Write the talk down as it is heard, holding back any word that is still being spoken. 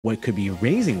What could be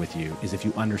amazing with you is if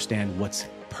you understand what's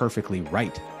perfectly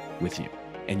right with you,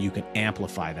 and you can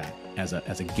amplify that as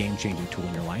a game-changing tool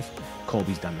in your life.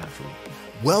 Colby's done that for me.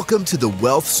 Welcome to the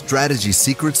Wealth Strategy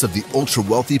Secrets of the Ultra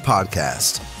Wealthy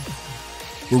podcast,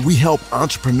 where we help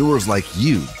entrepreneurs like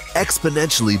you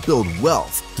exponentially build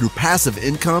wealth through passive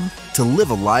income to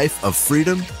live a life of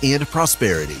freedom and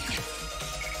prosperity.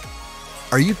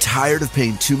 Are you tired of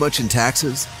paying too much in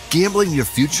taxes, gambling your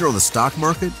future on the stock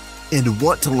market, and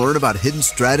want to learn about hidden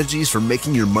strategies for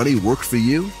making your money work for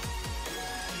you?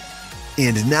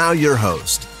 And now your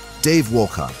host, Dave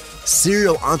Wolcott,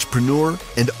 serial entrepreneur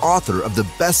and author of the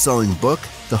best-selling book,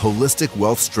 The Holistic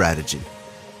Wealth Strategy.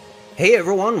 Hey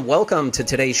everyone, welcome to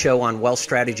today's show on Wealth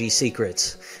Strategy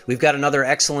Secrets. We've got another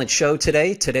excellent show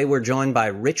today. Today we're joined by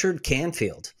Richard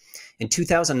Canfield. In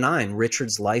 2009,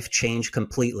 Richard's life changed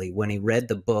completely when he read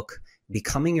the book,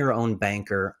 Becoming Your Own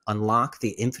Banker, Unlock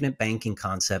the Infinite Banking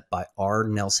Concept by R.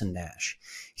 Nelson Nash.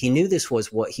 He knew this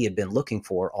was what he had been looking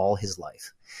for all his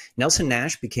life. Nelson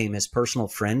Nash became his personal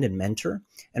friend and mentor,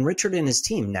 and Richard and his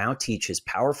team now teach his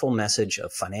powerful message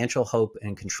of financial hope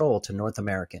and control to North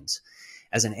Americans.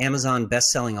 As an Amazon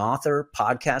best-selling author,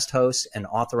 podcast host, and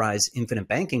authorized infinite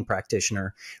banking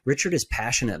practitioner, Richard is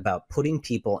passionate about putting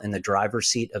people in the driver's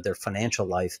seat of their financial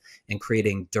life and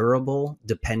creating durable,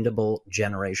 dependable,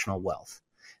 generational wealth.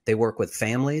 They work with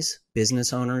families,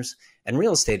 business owners, and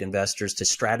real estate investors to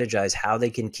strategize how they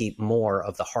can keep more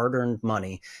of the hard-earned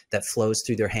money that flows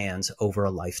through their hands over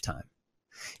a lifetime.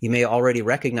 You may already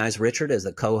recognize Richard as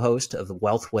the co-host of the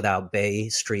Wealth Without Bay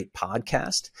Street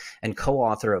podcast and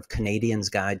co-author of Canadian's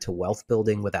Guide to Wealth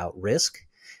Building Without Risk,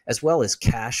 as well as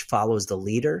Cash Follows the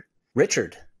Leader.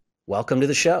 Richard, welcome to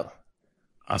the show.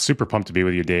 Super pumped to be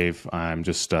with you, Dave. I'm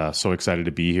just so excited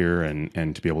to be here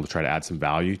and to be able to try to add some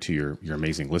value to your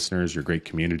amazing listeners, your great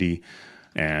community.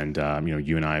 And,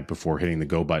 you and I, before hitting the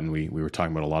go button, we were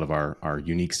talking about a lot of our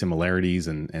unique similarities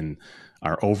and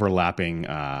our overlapping,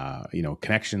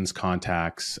 connections,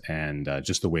 contacts, and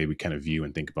just the way we kind of view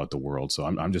and think about the world. So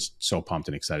I'm just so pumped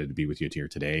and excited to be with you here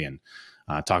today and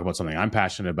talk about something I'm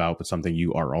passionate about, but something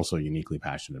you are also uniquely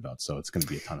passionate about. So it's going to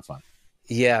be a ton of fun.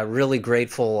 Yeah, really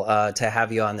grateful to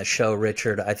have you on the show,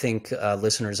 Richard. I think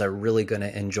listeners are really going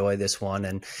to enjoy this one.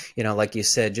 And, like you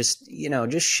said, just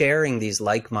sharing these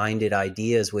like-minded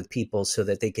ideas with people so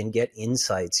that they can get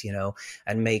insights,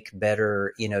 and make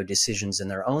better, decisions in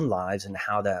their own lives and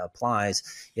how that applies.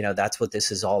 That's what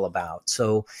this is all about.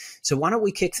 So why don't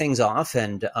we kick things off?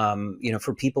 And,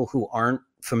 for people who aren't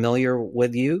familiar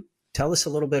with you, tell us a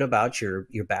little bit about your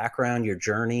background, your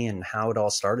journey, and how it all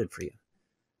started for you.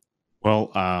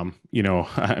 Well, I'll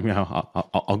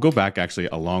go back actually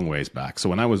a long ways back. So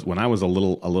when I was a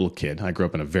little kid, I grew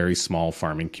up in a very small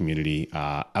farming community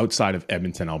outside of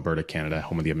Edmonton, Alberta, Canada,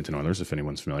 home of the Edmonton Oilers, if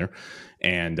anyone's familiar.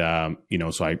 And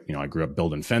so I grew up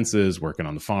building fences, working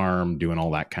on the farm, doing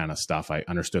all that kind of stuff. I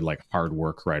understood like hard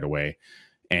work right away,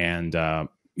 and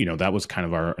that was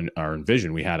kind of our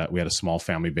vision. We had a small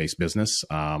family-based business.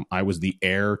 I was the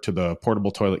heir to the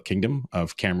portable toilet kingdom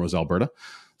of Camrose, Alberta.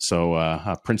 So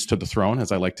prince to the throne,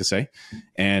 as I like to say.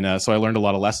 And so I learned a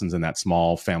lot of lessons in that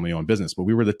small family-owned business. But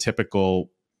we were the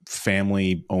typical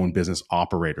family-owned business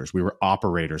operators. We were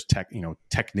operators,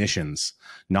 technicians,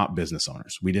 not business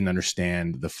owners. We didn't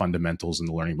understand the fundamentals and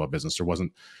the learning about business.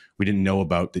 We didn't know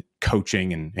about the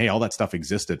coaching and, hey, all that stuff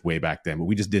existed way back then, but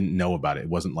we just didn't know about it. It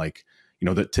wasn't like,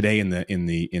 that today in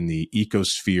the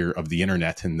ecosphere of the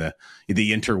internet and the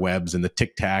interwebs and the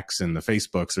TikToks and the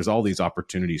Facebooks, there's all these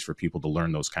opportunities for people to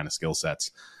learn those kind of skill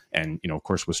sets. And, of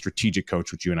course, with Strategic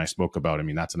Coach, which you and I spoke about,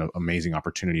 that's an amazing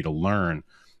opportunity to learn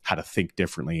how to think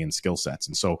differently in skill sets.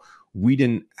 And so we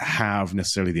didn't have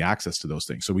necessarily the access to those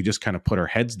things. So we just kind of put our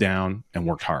heads down and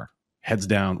worked hard. Heads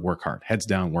down, work hard, heads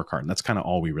down, work hard. And that's kind of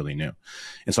all we really knew.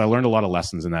 And so I learned a lot of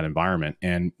lessons in that environment.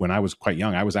 And when I was quite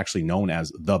young, I was actually known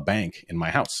as the bank in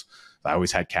my house. I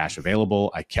always had cash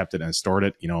available. I kept it and stored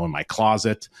it, in my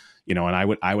closet, and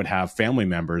I would have family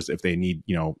members, if they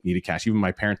needed cash, even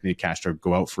my parents needed cash to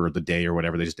go out for the day or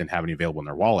whatever, they just didn't have any available in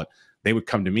their wallet. They would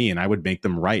come to me and I would make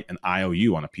them write an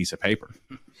IOU on a piece of paper.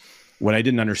 What I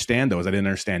didn't understand, though, is I didn't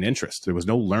understand interest. There was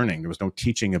no learning. There was no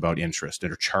teaching about interest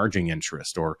or charging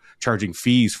interest or charging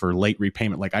fees for late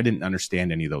repayment. Like, I didn't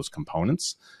understand any of those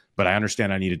components, but I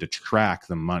understand I needed to track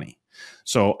the money.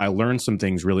 So I learned some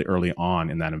things really early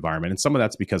on in that environment. And some of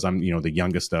that's because I'm, the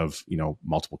youngest of,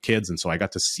 multiple kids. And so I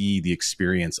got to see the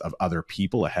experience of other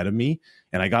people ahead of me.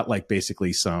 And I got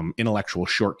basically some intellectual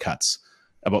shortcuts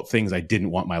about things I didn't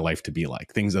want my life to be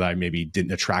like, things that I maybe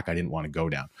didn't, a track I didn't want to go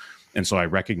down. And so I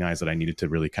recognized that I needed to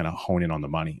really kind of hone in on the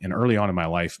money. And early on in my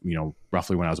life,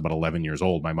 roughly when I was about 11 years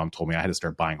old, my mom told me I had to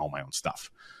start buying all my own stuff.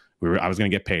 I was going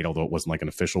to get paid, although it wasn't like an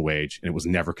official wage, and it was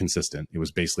never consistent. It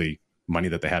was basically money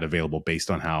that they had available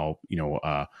based on how,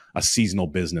 a seasonal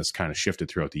business kind of shifted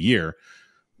throughout the year.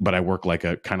 But I worked like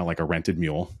a rented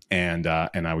mule, and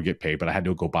I would get paid, but I had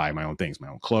to go buy my own things, my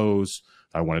own clothes.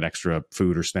 I wanted extra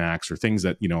food or snacks or things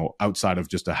that, outside of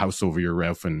just a house over your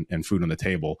roof and food on the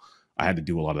table, I had to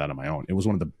do a lot of that on my own. It was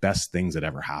one of the best things that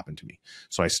ever happened to me.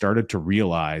 So I started to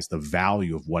realize the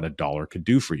value of what a dollar could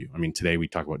do for you. I mean, today we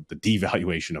talk about the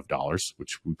devaluation of dollars,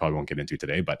 which we probably won't get into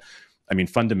today, but I mean,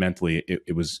 fundamentally,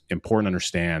 it was important to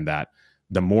understand that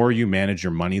the more you manage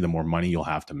your money, the more money you'll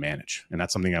have to manage. And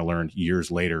that's something I learned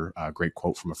years later, a great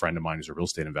quote from a friend of mine who's a real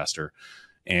estate investor.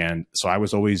 And so I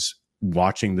was always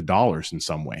watching the dollars in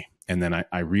some way. And then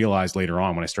I realized later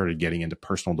on, when I started getting into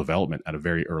personal development at a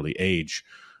very early age,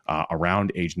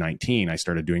 around age 19, I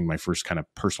started doing my first kind of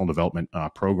personal development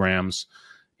programs,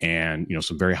 and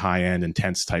some very high-end,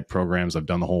 intense type programs. I've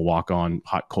done the whole walk-on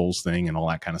hot coals thing and all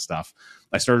that kind of stuff.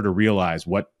 I started to realize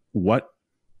what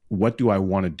do I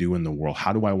want to do in the world?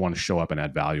 How do I want to show up and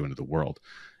add value into the world?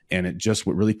 And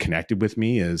what really connected with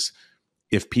me is,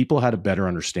 if people had a better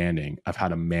understanding of how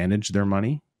to manage their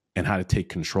money and how to take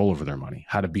control over their money,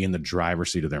 how to be in the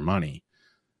driver's seat of their money,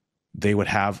 they would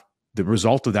have the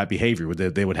result of that behavior.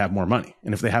 They would have more money.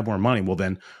 And if they have more money, well,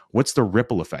 then what's the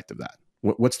ripple effect of that?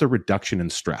 What's the reduction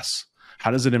in stress? How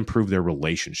does it improve their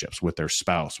relationships with their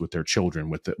spouse, with their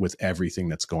children, with everything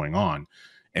that's going on?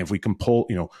 And if we can pull,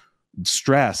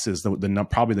 stress is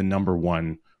probably the number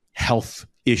one health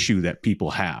issue that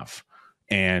people have.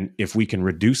 And if we can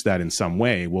reduce that in some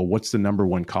way, well, what's the number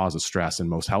one cause of stress in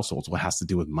most households? Well, it has to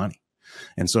do with money.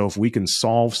 And so if we can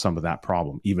solve some of that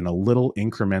problem, even a little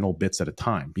incremental bits at a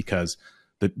time, because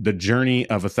the journey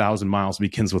of 1,000 miles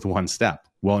begins with one step.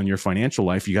 Well, in your financial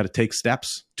life, you got to take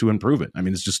steps to improve it. I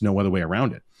mean, there's just no other way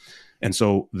around it. And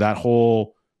so that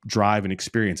whole drive and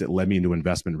experience, it led me into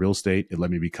investment in real estate. It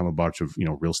led me to become a bunch of,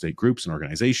 real estate groups and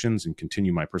organizations and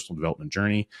continue my personal development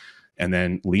journey. And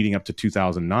then leading up to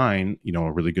 2009,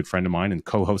 a really good friend of mine and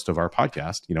co-host of our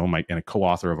podcast, and a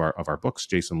co-author of our books,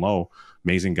 Jason Lowe,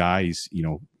 amazing guy. He's,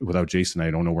 without Jason,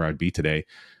 I don't know where I'd be today,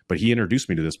 but he introduced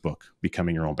me to this book,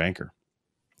 Becoming Your Own Banker.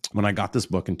 When I got this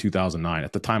book in 2009,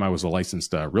 at the time I was a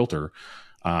licensed realtor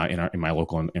in my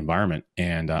local environment.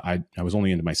 And I was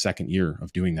only into my second year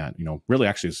of doing that, really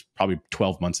actually it was probably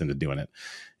 12 months into doing it.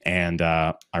 And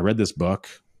I read this book,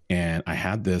 and I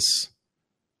had this,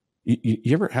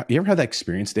 you ever had that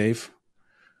experience, Dave,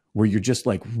 where you're just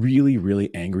like really,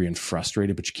 really angry and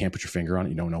frustrated, but you can't put your finger on it.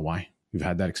 You don't know why. You've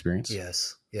had that experience?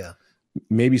 Yes. Yeah.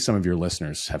 Maybe some of your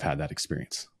listeners have had that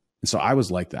experience. And so I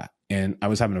was like that. And I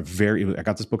was having I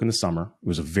got this book in the summer. It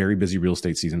was a very busy real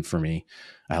estate season for me.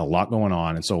 I had a lot going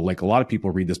on. And so like a lot of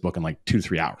people read this book in like 2 to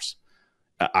 3 hours.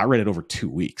 I read it over 2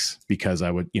 weeks because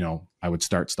I would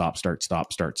start, stop, start,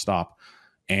 stop, start, stop.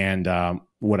 And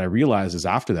what I realized is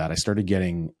after that, I started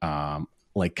getting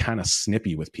like kind of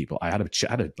snippy with people. I had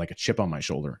like a chip on my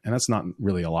shoulder, and that's not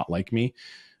really a lot like me,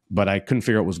 but I couldn't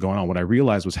figure out what was going on. What I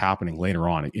realized was happening later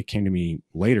on, it came to me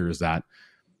later, is that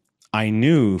I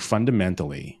knew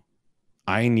fundamentally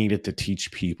I needed to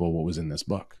teach people what was in this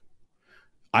book.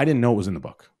 I didn't know it was in the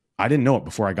book. I didn't know it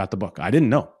before I got the book. I didn't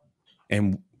know.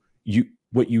 And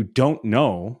what you don't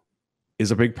know is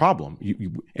a big problem.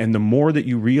 And the more that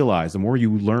you realize, the more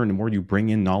you learn, the more you bring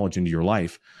in knowledge into your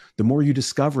life, the more you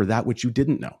discover that which you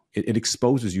didn't know. It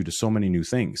exposes you to so many new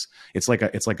things. It's like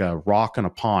a rock on a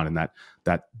pond, and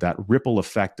that ripple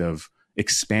effect of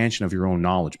expansion of your own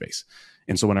knowledge base.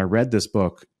 And so when I read this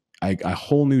book, a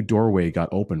whole new doorway got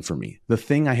open for me. The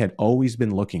thing I had always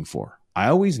been looking for. I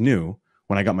always knew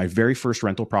when I got my very first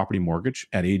rental property mortgage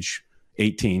at age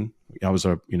 18. I was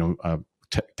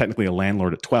technically a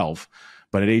landlord at 12,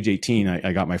 but at age 18,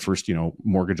 I got my first,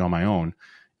 mortgage on my own.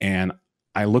 And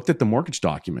I looked at the mortgage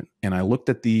document, and I looked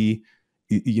at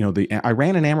I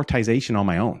ran an amortization on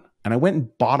my own, and I went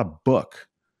and bought a book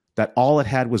that all it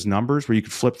had was numbers where you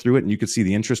could flip through it and you could see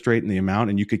the interest rate and the amount,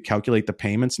 and you could calculate the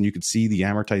payments and you could see the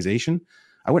amortization.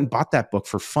 I went and bought that book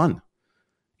for fun.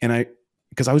 And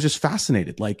because I was just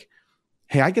fascinated, like,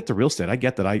 hey, I get the real estate. I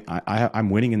get that I'm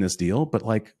winning in this deal, but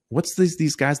like, what's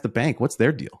these guys at the bank? What's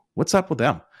their deal? What's up with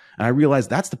them? And I realized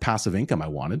that's the passive income I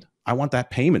wanted. I want that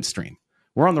payment stream.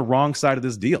 We're on the wrong side of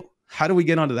this deal. How do we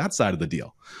get onto that side of the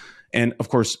deal? And of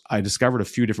course, I discovered a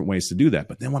few different ways to do that.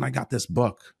 But then when I got this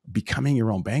book, Becoming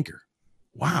Your Own Banker,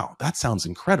 wow, that sounds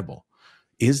incredible.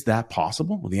 Is that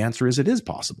possible? Well, the answer is it is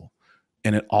possible.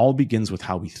 And it all begins with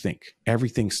how we think.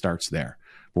 Everything starts there.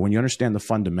 But when you understand the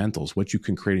fundamentals, what you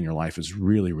can create in your life is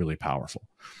really, really powerful.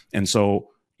 And so,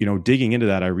 digging into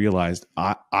that, I realized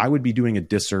I would be doing a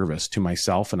disservice to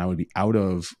myself, and I would be out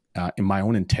of in my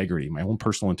own integrity, my own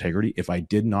personal integrity, if I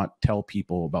did not tell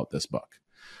people about this book.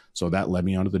 So that led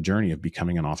me onto the journey of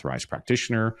becoming an authorized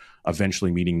practitioner,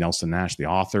 eventually meeting Nelson Nash, the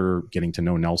author, getting to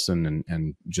know Nelson,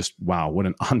 and just, wow, what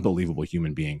an unbelievable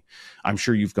human being. I'm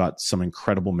sure you've got some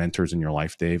incredible mentors in your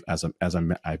life, Dave, I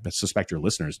suspect your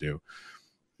listeners do.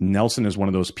 Nelson is one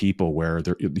of those people where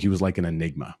he was like an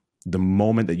enigma. The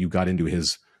moment that you got into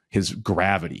his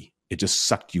gravity, it just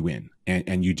sucked you in,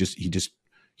 and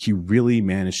he really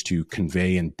managed to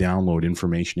convey and download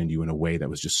information into you in a way that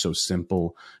was just so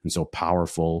simple and so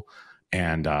powerful.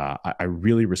 And I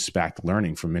really respect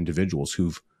learning from individuals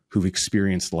who've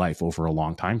experienced life over a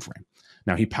long time frame.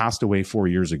 Now, he passed away 4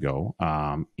 years ago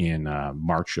in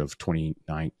March of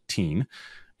 2019.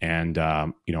 And,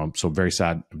 so very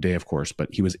sad day, of course,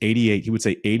 but he was 88. He would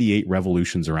say 88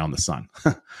 revolutions around the sun.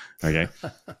 Okay.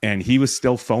 And he was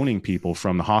still phoning people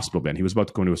from the hospital bed. He was about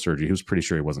to go into a surgery. He was pretty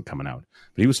sure he wasn't coming out,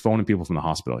 but he was phoning people from the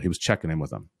hospital. He was checking in with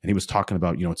them, and he was talking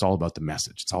about, it's all about the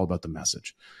message. It's all about the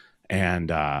message.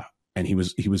 And he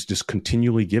was just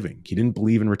continually giving. He didn't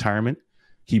believe in retirement.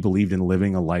 He believed in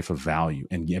living a life of value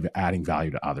and adding value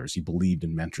to others. He believed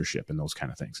in mentorship and those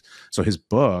kind of things. So his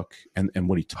book and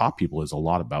what he taught people is a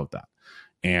lot about that.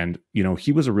 And,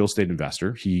 he was a real estate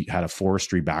investor. He had a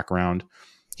forestry background.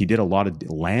 He did a lot of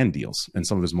land deals, and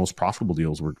some of his most profitable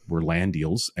deals were land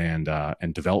deals and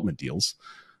development deals.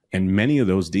 And many of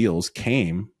those deals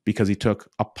came because he took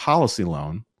a policy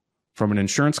loan from an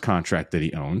insurance contract that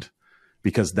he owned,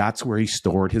 because that's where he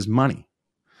stored his money.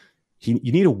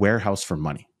 You need a warehouse for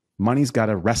money. Money's got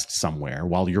to rest somewhere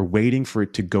while you're waiting for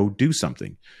it to go do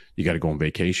something. You got to go on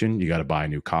vacation. You got to buy a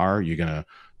new car. You're going to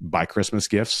buy Christmas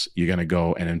gifts. You're going to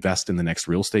go and invest in the next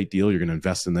real estate deal. You're going to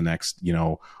invest in the next,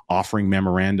 offering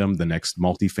memorandum, the next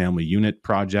multifamily unit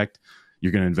project.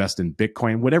 You're going to invest in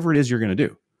Bitcoin, whatever it is you're going to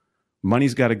do.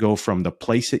 Money's got to go from the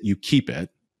place that you keep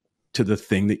it to the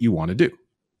thing that you want to do.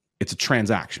 It's a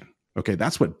transaction. Okay,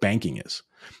 that's what banking is.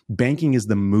 Banking is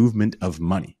the movement of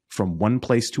money from one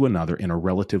place to another in a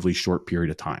relatively short period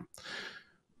of time.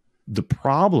 The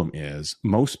problem is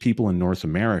most people in North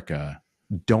America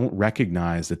don't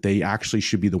recognize that they actually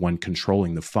should be the one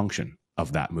controlling the function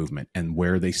of that movement and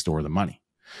where they store the money.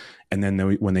 And then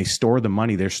when they store the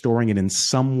money, they're storing it in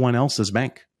someone else's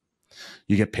bank.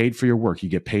 You get paid for your work. You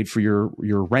get paid for your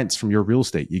rents from your real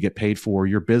estate. You get paid for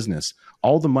your business.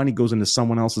 All the money goes into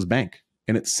someone else's bank.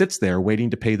 And it sits there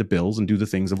waiting to pay the bills and do the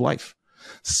things of life.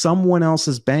 Someone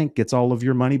else's bank gets all of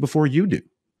your money before you do.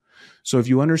 So if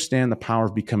you understand the power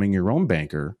of becoming your own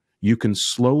banker, you can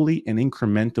slowly and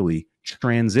incrementally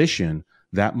transition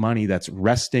that money that's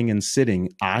resting and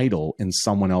sitting idle in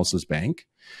someone else's bank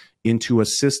into a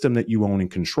system that you own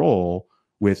and control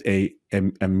with a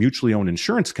mutually owned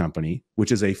insurance company,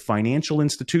 which is a financial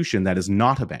institution that is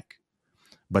not a bank.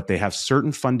 But they have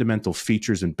certain fundamental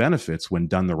features and benefits when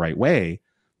done the right way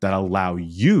that allow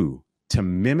you to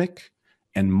mimic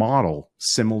and model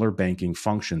similar banking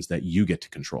functions that you get to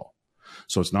control.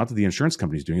 So it's not that the insurance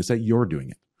company is doing it, it's that you're doing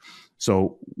it.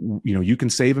 So, you can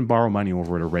save and borrow money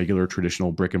over at a regular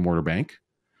traditional brick and mortar bank,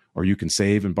 or you can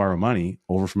save and borrow money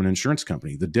over from an insurance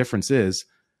company. The difference is,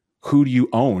 who do you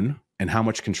own and how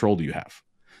much control do you have?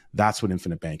 That's what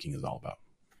infinite banking is all about.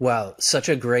 Wow, such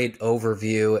a great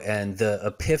overview, and the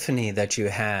epiphany that you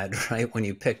had, right, when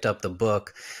you picked up the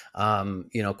book,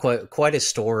 quite a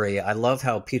story. I love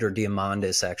how Peter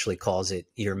Diamandis actually calls it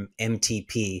your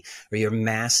MTP, or your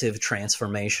massive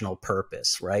transformational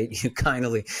purpose, right? You kind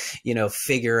of,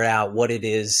 figure out what it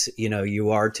is,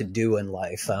 you are to do in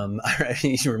life.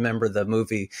 You remember the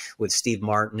movie with Steve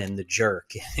Martin and The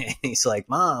Jerk. He's like,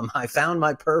 Mom, I found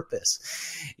my purpose,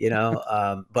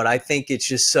 but I think it's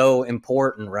just so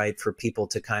important, right, for people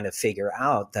to kind of figure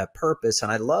out that purpose.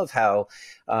 And I love how,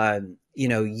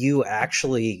 you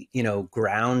actually,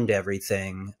 ground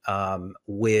everything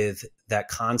with that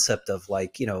concept of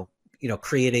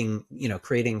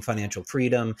creating financial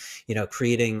freedom,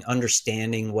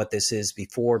 understanding what this is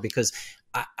before, because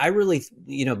I really,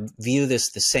 view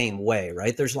this the same way,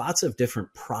 right? There's lots of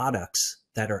different products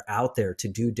that are out there to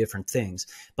do different things,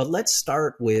 but let's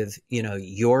start with,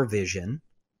 your vision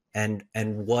and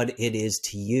what it is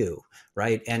to you,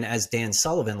 right? And as Dan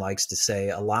Sullivan likes to say,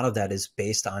 a lot of that is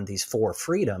based on these 4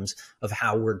 freedoms of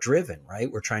how we're driven, right?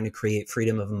 We're trying to create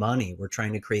freedom of money. We're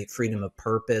trying to create freedom of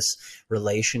purpose,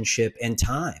 relationship, and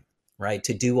time, right?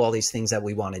 To do all these things that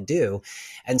we want to do.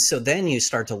 And so then you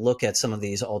start to look at some of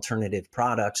these alternative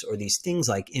products or these things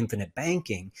like infinite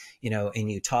banking,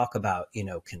 and you talk about,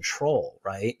 control,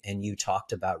 right? And you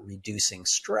talked about reducing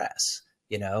stress,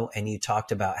 and you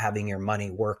talked about having your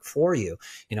money work for you,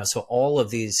 so all of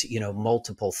these,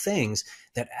 multiple things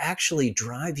that actually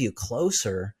drive you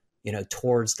closer,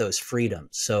 towards those freedoms.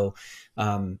 So,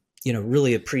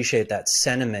 really appreciate that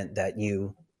sentiment that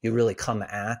you really come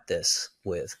at this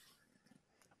with.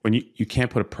 When you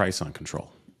can't put a price on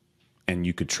control, and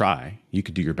you could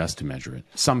do your best to measure it.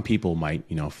 Some people might,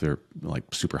 if they're like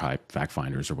super high fact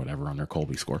finders or whatever on their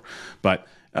Colby score, but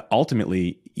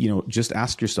ultimately, just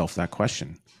ask yourself that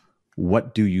question.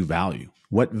 What do you value?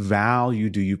 What value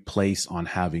do you place on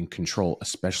having control,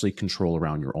 especially control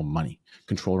around your own money,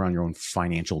 control around your own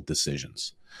financial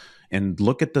decisions? And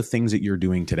look at the things that you're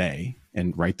doing today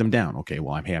and write them down. Okay,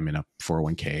 well, I'm in a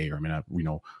 401k, or I'm in a,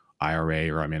 IRA,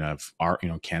 or I'm in a,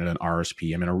 Canada, an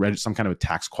RSP. I'm in some kind of a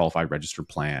tax qualified registered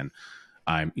plan.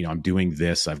 I'm doing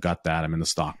this. I've got that. I'm in the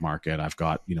stock market. I've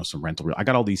got, some rental. I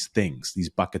got all these things, these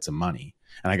buckets of money,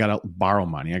 and I got to borrow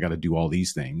money. I got to do all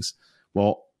these things.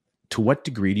 Well, to what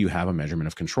degree do you have a measurement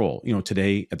of control?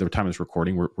 Today at the time of this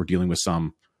recording, we're dealing with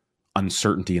some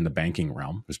uncertainty in the banking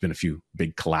realm. There's been a few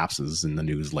big collapses in the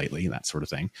news lately, that sort of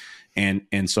thing.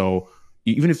 And so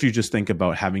even if you just think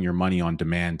about having your money on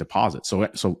demand deposit.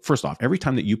 So first off, every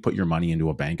time that you put your money into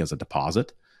a bank as a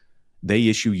deposit, they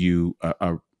issue you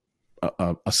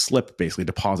a slip, basically a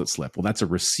deposit slip. Well, that's a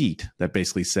receipt that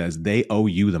basically says they owe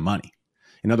you the money.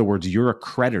 In other words, you're a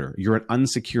creditor. You're an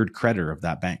unsecured creditor of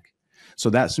that bank. So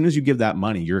that as soon as you give that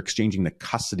money, you're exchanging the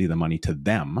custody of the money to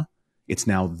them. It's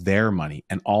now their money.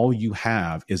 And all you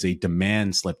have is a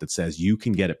demand slip that says you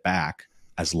can get it back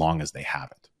as long as they have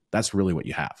it. That's really what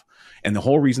you have. And the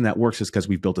whole reason that works is because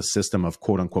we've built a system of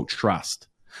quote unquote trust.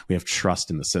 We have trust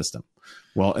in the system.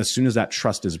 Well, as soon as that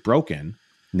trust is broken,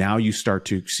 now you start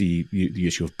to see the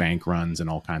issue of bank runs and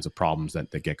all kinds of problems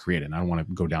that get created. And I don't want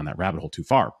to go down that rabbit hole too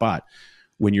far, but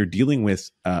when you're dealing with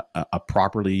a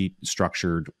properly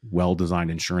structured,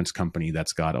 well-designed insurance company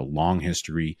that's got a long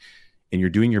history, and you're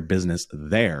doing your business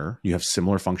there, you have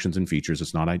similar functions and features.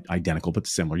 It's not identical, but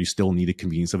similar. You still need the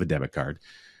convenience of a debit card.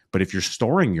 But if you're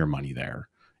storing your money there,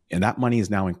 and that money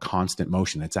is now in constant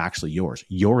motion, it's actually yours.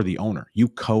 You're the owner. You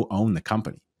co-own the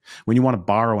company. When you want to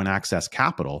borrow and access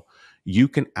capital, you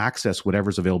can access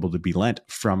whatever's available to be lent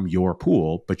from your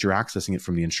pool, but you're accessing it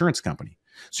from the insurance company.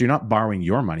 So you're not borrowing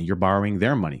your money, you're borrowing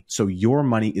their money. So your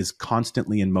money is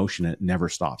constantly in motion and it never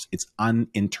stops. It's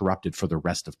uninterrupted for the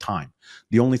rest of time.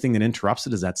 The only thing that interrupts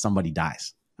it is that somebody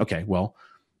dies. Okay, well,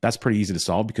 that's pretty easy to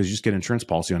solve because you just get an insurance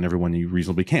policy on everyone you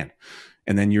reasonably can.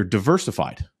 And then you're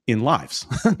diversified in lives,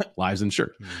 lives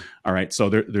insured. Mm-hmm. All right, so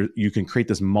there you can create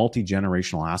this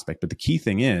multi-generational aspect. But the key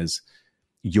thing is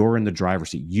you're in the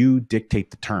driver's seat. You dictate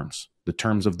the terms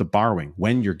of the borrowing,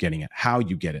 when you're getting it, how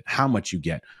you get it, how much you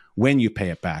get, when you pay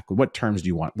it back, what terms do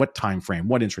you want, what time frame,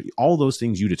 what interest, all those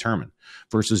things you determine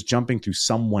versus jumping through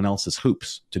someone else's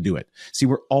hoops to do it. See,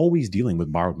 we're always dealing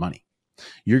with borrowed money.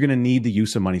 You're going to need the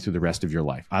use of money through the rest of your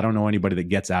life. I don't know anybody that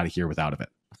gets out of here without of it.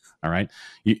 All right.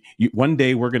 One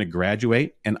day we're going to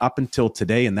graduate, and up until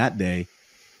today and that day,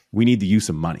 we need the use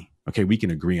of money. Okay. We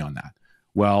can agree on that.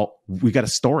 Well, we got to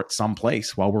store it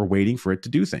someplace while we're waiting for it to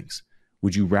do things.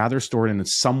 Would you rather store it in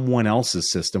someone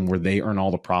else's system where they earn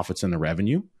all the profits and the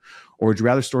revenue? Or would you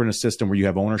rather store it in a system where you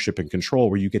have ownership and control,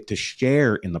 where you get to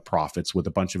share in the profits with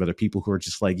a bunch of other people who are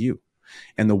just like you?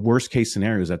 And the worst case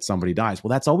scenario is that somebody dies. Well,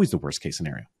 that's always the worst case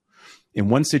scenario. In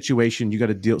one situation, you got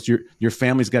to deal, your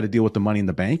family's got to deal with the money in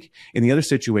the bank. In the other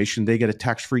situation, they get a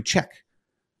tax-free check.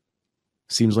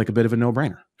 Seems like a bit of a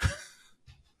no-brainer.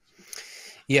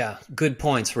 Yeah, good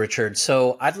points, Richard.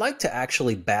 So I'd like to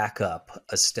actually back up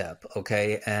a step,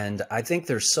 okay? And I think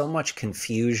there's so much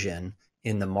confusion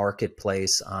in the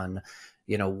marketplace on,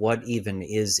 what even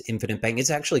is infinite banking. It's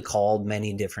actually called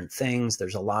many different things.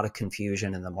 There's a lot of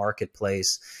confusion in the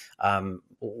marketplace.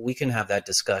 We can have that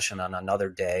discussion on another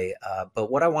day.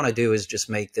 But what I want to do is just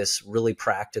make this really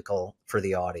practical for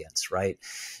the audience, right?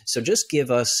 So just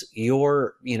give us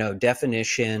your,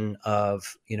 definition of,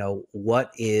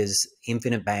 what is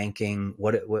infinite banking?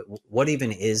 What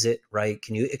even is it, right?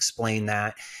 Can you explain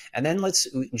that? And then let's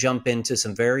jump into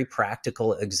some very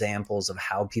practical examples of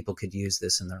how people could use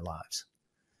this in their lives.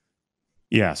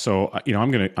 Yeah, so I'm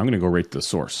gonna go right to the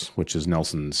source, which is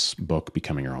Nelson's book,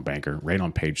 Becoming Your Own Banker, right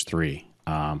on page 3.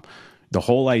 The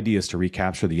whole idea is to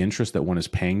recapture the interest that one is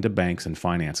paying to banks and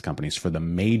finance companies for the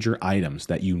major items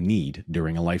that you need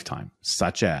during a lifetime,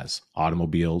 such as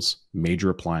automobiles, major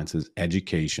appliances,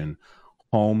 education,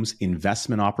 homes,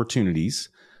 investment opportunities,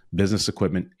 business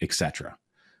equipment, etc.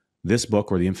 This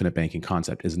book, or the Infinite Banking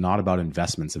Concept, is not about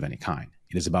investments of any kind.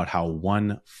 It is about how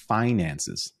one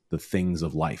finances the things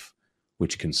of life,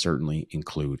 which can certainly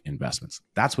include investments.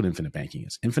 That's what infinite banking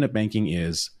is. Infinite banking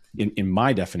is, in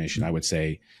my definition, I would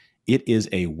say, it is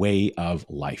a way of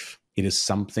life. It is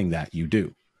something that you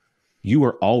do. You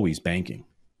are always banking.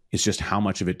 It's just how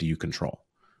much of it do you control?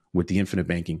 With the infinite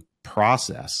banking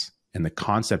process and the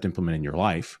concept implemented in your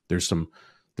life, there's some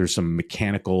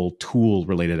mechanical tool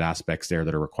related aspects there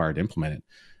that are required to implement it.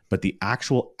 But the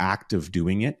actual act of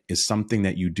doing it is something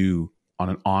that you do on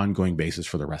an ongoing basis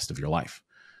for the rest of your life.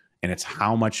 And it's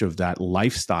how much of that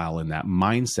lifestyle and that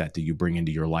mindset do you bring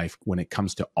into your life when it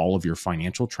comes to all of your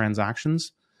financial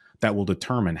transactions that will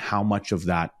determine how much of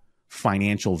that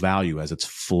financial value as it's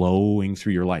flowing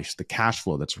through your life, the cash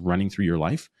flow that's running through your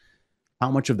life, how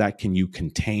much of that can you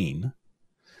contain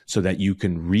so that you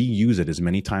can reuse it as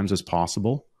many times as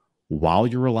possible while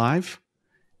you're alive,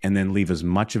 and then leave as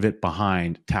much of it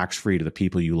behind tax-free to the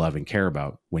people you love and care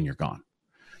about when you're gone.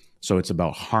 So it's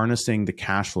about harnessing the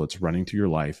cash flow that's running through your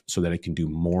life so that it can do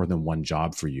more than one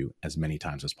job for you as many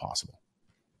times as possible.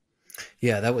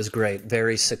 Yeah, that was great.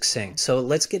 Very succinct. So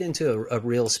let's get into a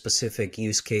real specific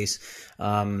use case.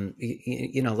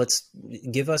 Let's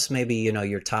give us maybe,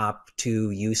 your top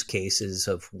 2 use cases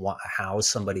of how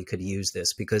somebody could use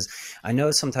this, because I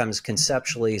know sometimes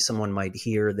conceptually someone might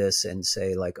hear this and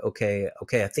say like, okay,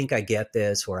 I think I get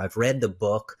this, or I've read the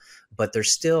book, but they're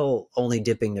still only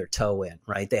dipping their toe in,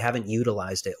 right? They haven't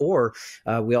utilized it. Or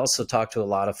we also talk to a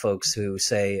lot of folks who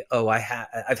say, oh,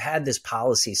 I've had this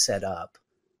policy set up,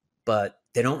 but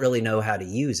they don't really know how to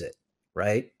use it,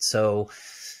 right? So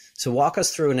walk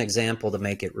us through an example to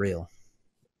make it real.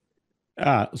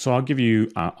 So I'll give you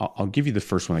the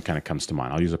first one that kind of comes to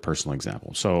mind. I'll use a personal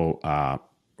example. So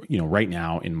right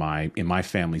now in my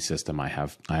family system, I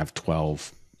have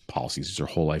 12 policies. These are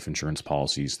whole life insurance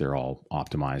policies. They're all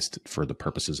optimized for the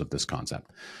purposes of this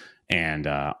concept, and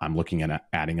I'm looking at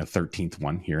adding a 13th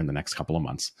one here in the next couple of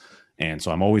months. And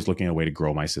so I'm always looking at a way to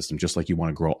grow my system, just like you want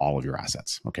to grow all of your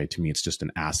assets. Okay. To me, it's just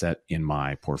an asset in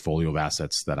my portfolio of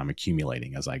assets that I'm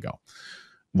accumulating as I go.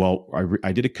 Well,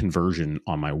 I did a conversion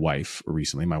on my wife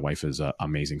recently. My wife is an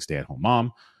amazing stay-at-home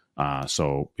mom.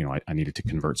 So I needed to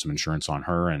convert some insurance on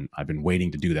her, and I've been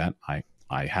waiting to do that.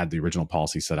 I had the original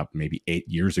policy set up maybe 8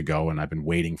 years ago, and I've been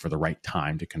waiting for the right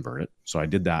time to convert it. So I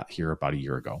did that here about a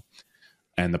year ago.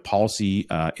 And the policy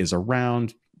is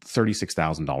around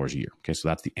 $36,000 a year. Okay. So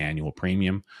that's the annual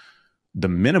premium. The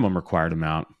minimum required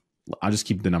amount, I'll just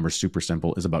keep the numbers super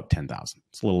simple, is about 10,000.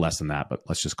 It's a little less than that, but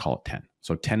let's just call it 10.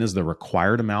 So 10 is the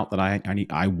required amount that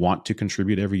I want to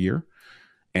contribute every year.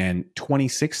 And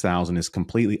 26,000 is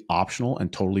completely optional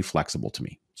and totally flexible to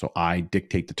me. So I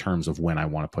dictate the terms of when I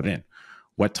want to put in,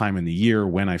 what time in the year,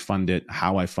 when I fund it,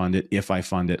 how I fund it, if I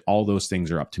fund it, all those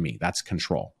things are up to me. That's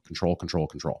control.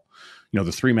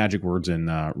 The 3 magic words in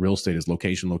real estate is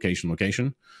location, location,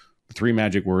 location. The 3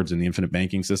 magic words in the infinite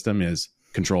banking system is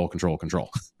control, control,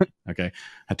 control. Okay.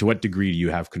 To what degree do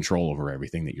you have control over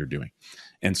everything that you're doing?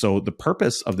 And so the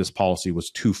purpose of this policy was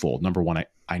twofold. Number one,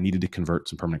 I needed to convert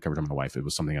some permanent coverage on my wife. It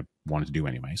was something I wanted to do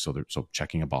anyway. So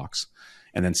checking a box.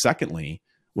 And then secondly,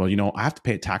 well, I have to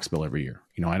pay a tax bill every year.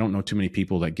 I don't know too many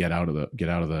people that get out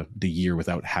of the year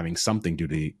without having something due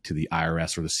to the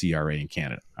IRS or the CRA in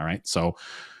Canada. All right. So,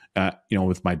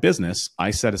 with my business,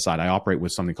 I operate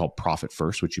with something called Profit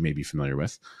First, which you may be familiar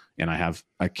with. And I have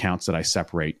accounts that I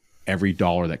separate every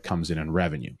dollar that comes in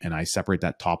revenue. And I separate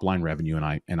that top line revenue and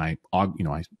I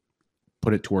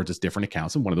put it towards its different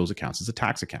accounts. And one of those accounts is a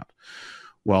tax account.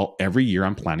 Well, every year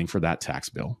I'm planning for that tax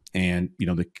bill. And,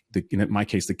 in my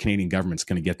case, the Canadian government's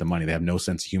going to get the money. They have no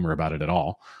sense of humor about it at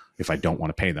all. If I don't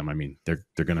want to pay them, I mean, they're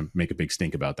going to make a big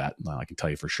stink about that. I can tell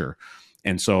you for sure.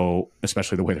 And so,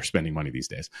 especially the way they're spending money these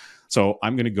days. So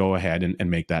I'm going to go ahead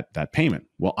and make that payment.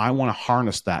 Well, I want to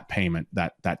harness that payment,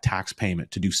 that tax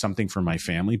payment, to do something for my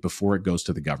family before it goes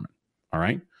to the government. All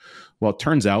right. Well, it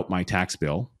turns out my tax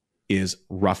bill is,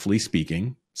 roughly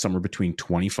speaking, somewhere between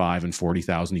 $25,000 and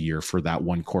 $40,000 a year for that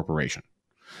one corporation.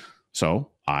 So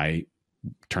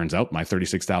turns out my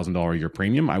 $36,000 a year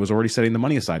premium, I was already setting the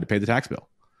money aside to pay the tax bill.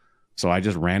 So I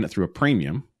just ran it through a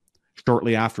premium.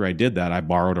 Shortly after I did that, I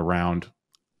borrowed around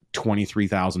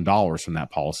 $23,000 from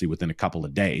that policy within a couple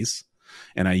of days.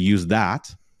 And I used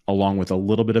that along with a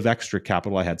little bit of extra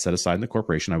capital I had set aside in the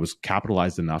corporation. I was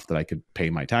capitalized enough that I could pay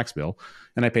my tax bill,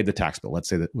 and I paid the tax bill. Let's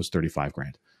say that was 35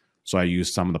 grand. So I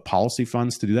used some of the policy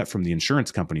funds to do that from the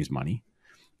insurance company's money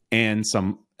and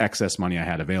some excess money I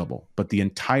had available. But the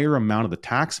entire amount of the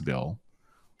tax bill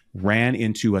ran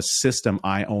into a system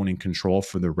I own and control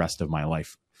for the rest of my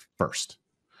life first.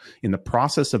 In the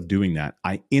process of doing that,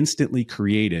 I instantly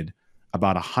created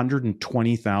about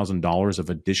 $120,000 of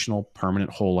additional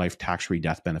permanent whole life tax-free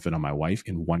death benefit on my wife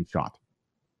in one shot.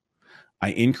 I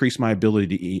increased my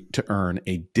ability to earn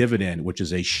a dividend, which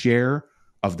is a share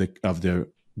of the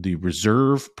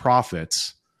reserve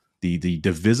profits, the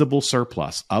divisible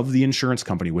surplus of the insurance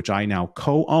company, which I now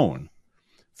co-own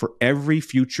for every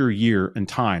future year and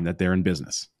time that they're in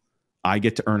business. I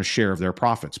get to earn a share of their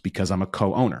profits because I'm a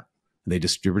co-owner. They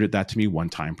distributed that to me one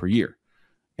time per year.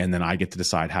 And then I get to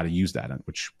decide how to use that,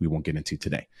 which we won't get into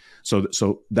today.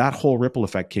 So that whole ripple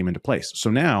effect came into place. So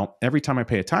now every time I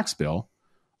pay a tax bill,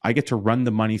 I get to run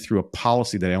the money through a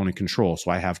policy that I own and control.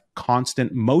 So I have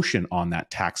constant motion on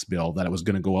that tax bill that it was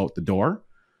going to go out the door,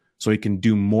 so it can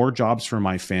do more jobs for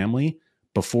my family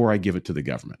before I give it to the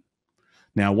government.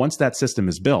 Now, once that system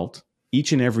is built,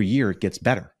 each and every year it gets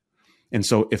better. And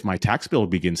so if my tax bill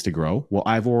begins to grow, well,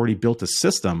 I've already built a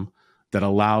system that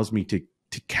allows me to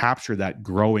capture that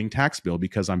growing tax bill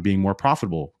because I'm being more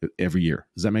profitable every year.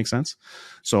 Does that make sense?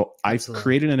 So I've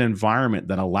created an environment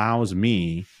that allows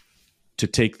me to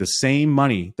take the same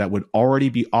money that would already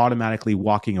be automatically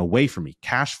walking away from me,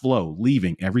 cash flow,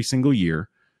 leaving every single year,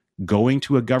 going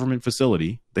to a government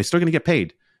facility. They're still going to get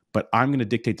paid, but I'm going to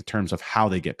dictate the terms of how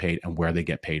they get paid and where they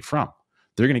get paid from.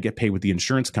 They're going to get paid with the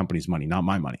insurance company's money, not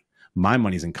my money. My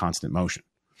money's in constant motion.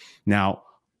 Now,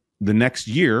 the next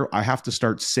year, I have to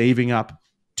start saving up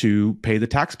to pay the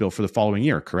tax bill for the following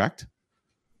year, correct?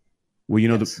 Well,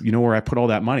 yes. You know where I put all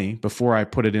that money before I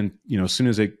put it in, as soon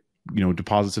as it,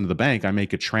 deposits into the bank, I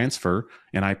make a transfer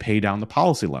and I pay down the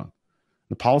policy loan.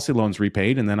 The policy loan's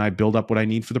repaid, and then I build up what I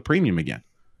need for the premium again.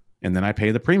 And then I pay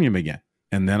the premium again.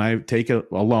 And then I take a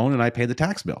loan and I pay the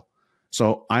tax bill.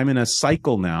 So I'm in a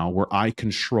cycle now where I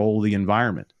control the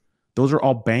environment. Those are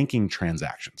all banking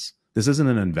transactions. This isn't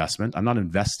an investment. I'm not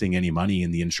investing any money in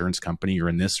the insurance company or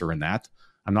in this or in that.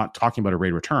 I'm not talking about a rate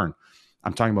of return.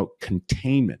 I'm talking about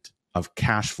containment of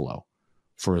cash flow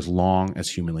for as long as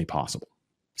humanly possible.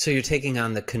 So you're taking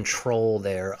on the control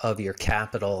there of your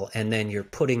capital, and then you're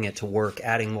putting it to work,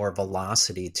 adding more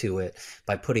velocity to it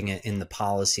by putting it in the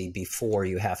policy before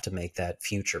you have to make that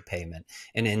future payment.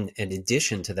 And in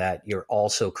addition to that, you're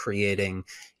also creating,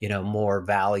 more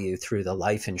value through the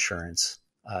life insurance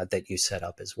that you set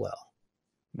up as well.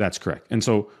 That's correct. And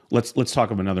so let's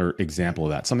talk of another example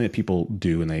of that. Something that people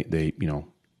do, and they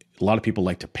a lot of people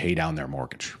like to pay down their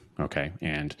mortgage. Okay.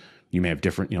 And you may have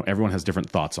different, everyone has different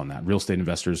thoughts on that. Real estate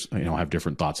investors, have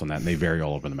different thoughts on that, and they vary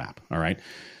all over the map. All right.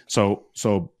 So,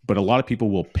 but a lot of people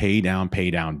will pay down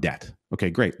debt. Okay,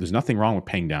 great. There's nothing wrong with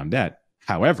paying down debt.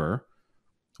 However,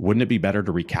 wouldn't it be better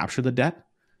to recapture the debt?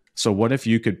 So what if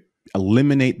you could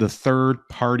eliminate the third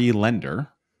party lender?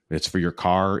 It's for your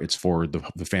car. It's for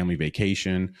the family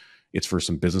vacation. It's for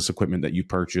some business equipment that you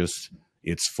purchased.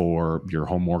 It's for your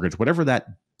home mortgage, whatever that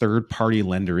third party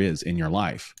lender is in your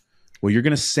life. Well, you're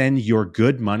going to send your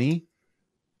good money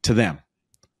to them.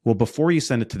 Well, before you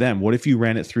send it to them, what if you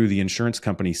ran it through the insurance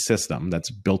company system that's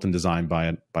built and designed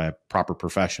by a proper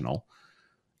professional,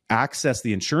 access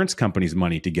the insurance company's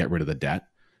money to get rid of the debt?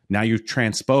 Now you've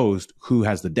transposed who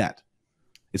has the debt.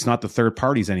 It's not the third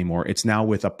parties anymore. It's now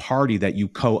with a party that you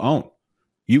co-own.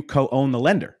 You co-own the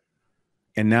lender.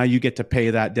 And now you get to pay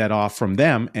that debt off from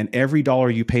them. And every dollar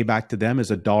you pay back to them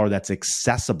is a dollar that's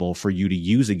accessible for you to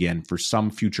use again for some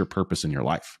future purpose in your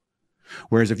life.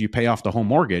 Whereas if you pay off the home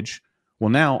mortgage, well,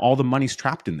 now all the money's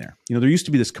trapped in there. There used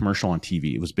to be this commercial on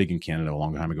TV. It was big in Canada a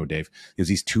long time ago, Dave. There's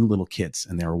these two little kids,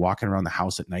 and they were walking around the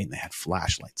house at night, and they had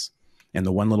flashlights. And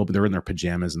they're in their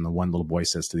pajamas, and the one little boy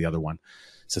says to the other one,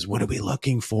 says, "What are we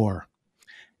looking for?"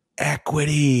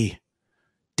 "Equity.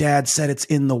 Dad said it's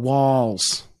in the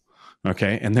walls."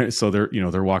 Okay. And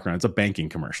they're walking around. It's a banking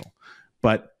commercial.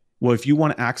 But well, if you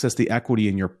want to access the equity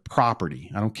in your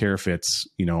property, I don't care if it's,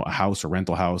 a house, a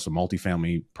rental house, a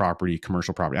multifamily property,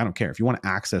 commercial property. I don't care. If you want to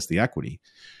access the equity,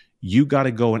 you got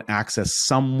to go and access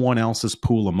someone else's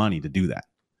pool of money to do that.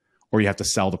 Or you have to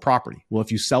sell the property. Well,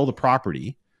 if you sell the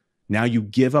property, now you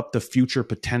give up the future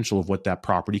potential of what that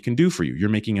property can do for you. You're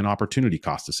making an opportunity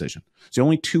cost decision. So the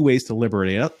only two ways to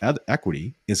liberate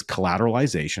equity is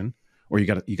collateralization, or you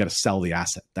got to sell the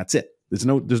asset. That's it. There's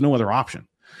no other option.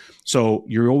 So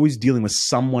you're always dealing with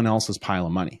someone else's pile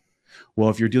of money. Well,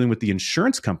 if you're dealing with the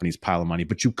insurance company's pile of money,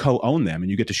 but you co-own them and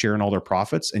you get to share in all their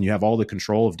profits, and you have all the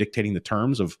control of dictating the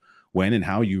terms of when and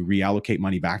how you reallocate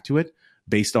money back to it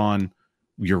based on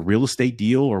your real estate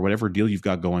deal or whatever deal you've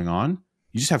got going on,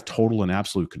 you just have total and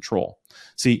absolute control.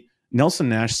 See, Nelson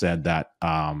Nash said that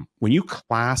when you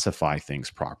classify things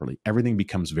properly, everything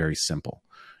becomes very simple.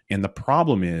 And the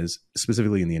problem is,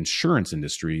 specifically in the insurance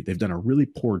industry, they've done a really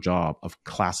poor job of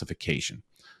classification.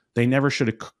 They never should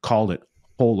have called it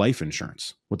whole life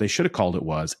insurance. What they should have called it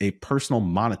was a personal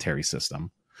monetary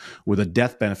system with a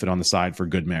death benefit on the side for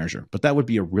good measure. But that would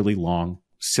be a really long,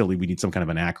 silly, we need some kind of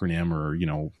an acronym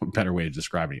or, a better way of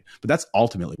describing it. But that's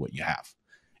ultimately what you have.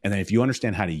 And then if you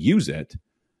understand how to use it,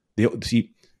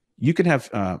 you can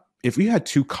have, if we had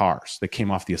two cars that came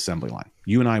off the assembly line,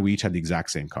 you and I, we each had the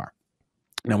exact same car.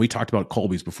 Now, we talked about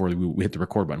Colby's before we hit the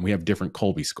record button. We have different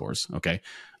Colby scores, okay?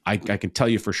 I can tell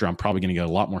you for sure I'm probably going to get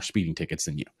a lot more speeding tickets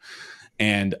than you.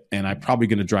 And I'm probably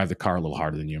going to drive the car a little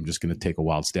harder than you. I'm just going to take a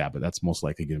wild stab, but that's most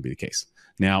likely going to be the case.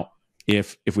 Now,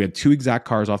 if we had two exact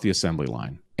cars off the assembly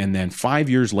line, and then 5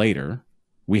 years later,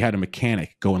 we had a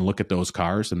mechanic go and look at those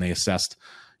cars, and they assessed,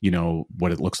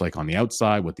 what it looks like on the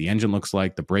outside, what the engine looks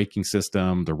like, the braking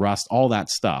system, the rust, all that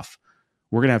stuff.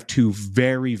 We're going to have two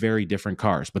very, very different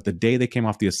cars. But the day they came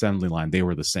off the assembly line, they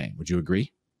were the same. Would you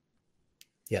agree?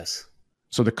 Yes.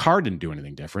 So the car didn't do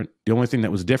anything different. The only thing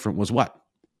that was different was what?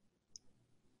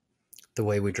 The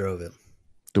way we drove it.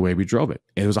 The way we drove it.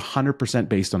 It was 100%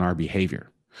 based on our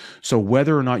behavior. So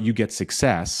whether or not you get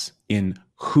success in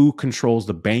who controls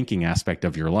the banking aspect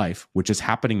of your life, which is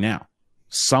happening now,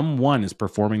 someone is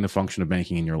performing the function of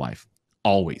banking in your life.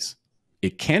 Always.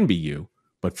 It can be you,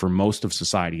 but for most of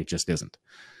society, it just isn't.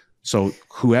 So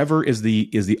whoever is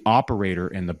the operator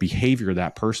and the behavior of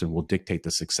that person will dictate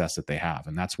the success that they have.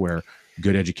 And that's where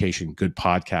good education, good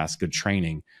podcasts, good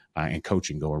training, and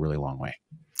coaching go a really long way.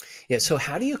 Yeah. So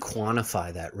how do you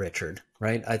quantify that, Richard?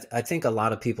 Right. I think a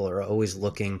lot of people are always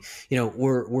looking,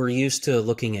 we're used to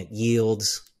looking at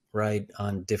yields, right,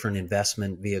 on different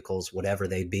investment vehicles, whatever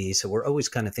they be. So we're always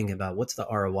kind of thinking about what's the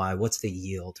ROI, what's the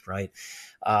yield, right?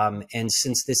 And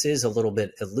since this is a little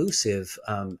bit elusive,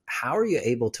 how are you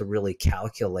able to really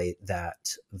calculate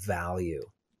that value,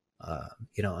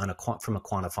 from a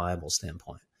quantifiable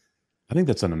standpoint? I think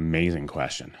that's an amazing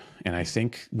question. And I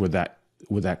think where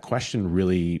that question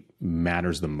really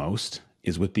matters the most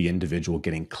is with the individual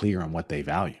getting clear on what they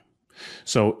value.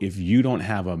 So if you don't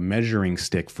have a measuring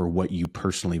stick for what you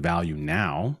personally value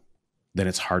now, then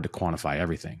it's hard to quantify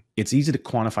everything. It's easy to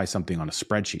quantify something on a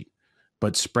spreadsheet,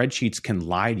 but spreadsheets can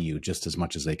lie to you just as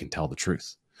much as they can tell the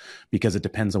truth, because it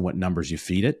depends on what numbers you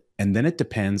feed it. And then it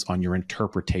depends on your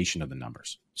interpretation of the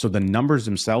numbers. So the numbers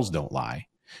themselves don't lie,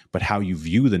 but how you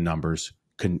view the numbers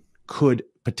could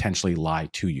potentially lie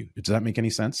to you. Does that make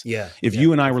any sense? Yeah. If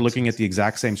you and I were looking at the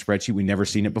exact same spreadsheet, we never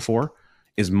seen it before,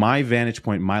 is my vantage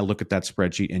point, my look at that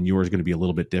spreadsheet and yours going to be a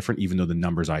little bit different, even though the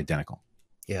numbers are identical?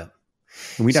 Yeah.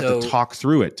 And we'd have to talk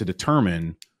through it to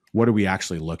determine what are we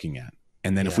actually looking at.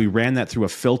 And then if we ran that through a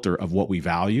filter of what we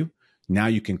value, now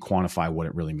you can quantify what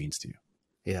it really means to you.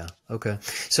 Yeah. Okay.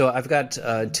 So I've got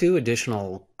two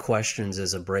additional questions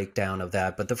as a breakdown of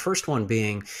that. But the first one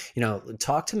being,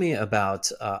 talk to me about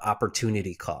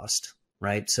opportunity cost,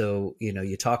 right? So,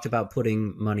 you talked about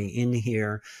putting money in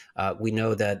here. We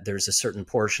know that there's a certain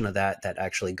portion of that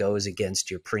actually goes against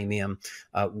your premium.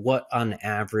 What on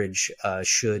average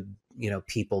should,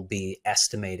 people be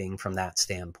estimating from that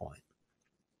standpoint?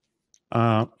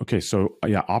 Okay. So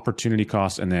opportunity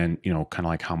cost, and then, kind of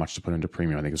like how much to put into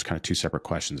premium. I think it's kind of two separate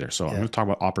questions there. So I'm going to talk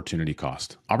about opportunity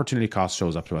cost. Opportunity cost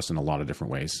shows up to us in a lot of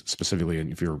different ways, specifically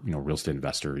if you're, real estate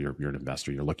investor, you're an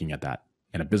investor, you're looking at that,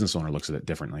 and a business owner looks at it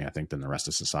differently, I think, than the rest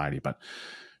of society. But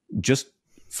just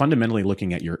fundamentally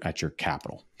looking at your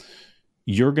capital,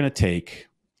 you're going to take,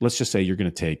 let's just say you're going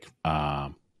to take,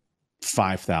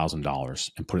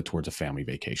 $5,000 and put it towards a family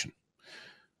vacation.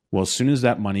 Well, as soon as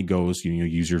that money goes, you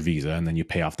use your Visa and then you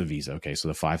pay off the Visa. Okay, so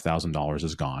the $5,000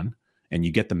 is gone and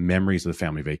you get the memories of the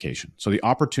family vacation. So the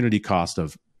opportunity cost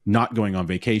of not going on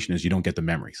vacation is you don't get the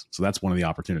memories. So that's one of the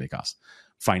opportunity costs.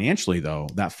 Financially, though,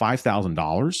 that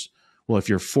 $5,000, well, if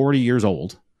you're 40 years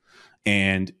old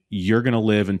and you're going to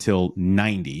live until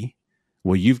 90,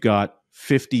 well, you've got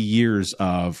 50 years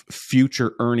of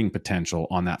future earning potential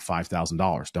on that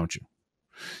 $5,000, don't you?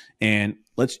 And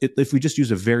if we just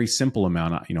use a very simple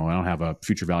amount, I don't have a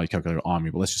future value calculator on me,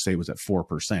 but let's just say it was at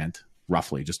 4%,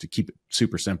 roughly, just to keep it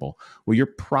super simple. Well, you're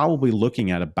probably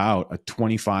looking at about a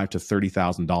 $25,000 to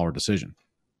 $30,000 decision.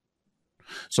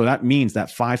 So that means that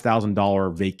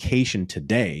 $5,000 vacation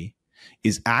today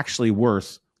is actually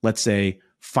worth, let's say,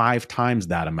 5 times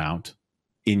that amount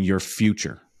in your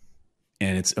future.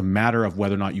 And it's a matter of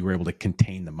whether or not you were able to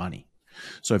contain the money.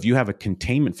 So if you have a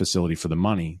containment facility for the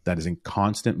money that is in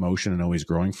constant motion and always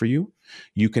growing for you,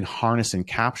 you can harness and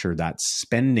capture that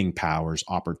spending power's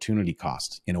opportunity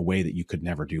cost in a way that you could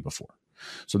never do before.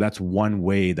 So that's one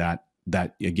way that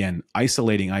again,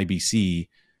 isolating IBC,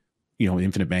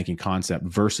 infinite banking concept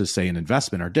versus say an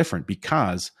investment are different,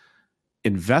 because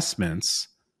investments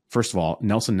First of all,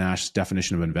 Nelson Nash's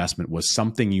definition of investment was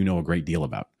something you know a great deal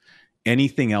about.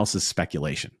 Anything else is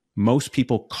speculation. Most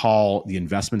people call the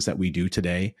investments that we do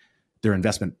today, they're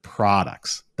investment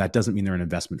products. That doesn't mean they're an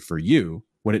investment for you.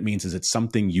 What it means is it's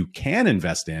something you can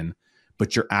invest in,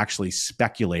 but you're actually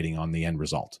speculating on the end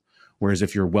result. Whereas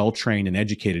if you're well-trained and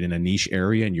educated in a niche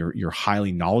area and you're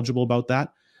highly knowledgeable about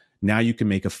that, now you can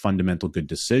make a fundamental good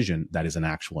decision that is an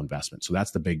actual investment. So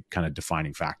that's the big kind of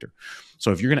defining factor.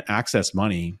 So if you're going to access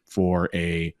money for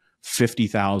a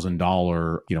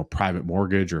 $50,000, private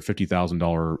mortgage or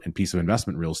 $50,000 piece of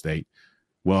investment real estate,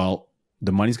 well,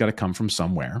 the money's got to come from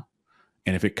somewhere.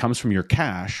 And if it comes from your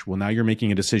cash, well, now you're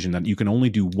making a decision that you can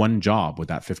only do one job with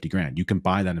that 50 grand. You can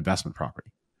buy that investment property.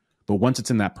 But once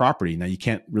it's in that property, now you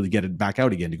can't really get it back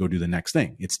out again to go do the next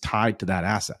thing. It's tied to that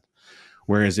asset.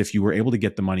 Whereas if you were able to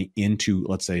get the money into,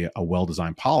 let's say, a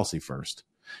well-designed policy first,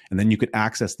 and then you could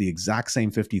access the exact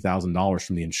same $50,000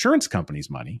 from the insurance company's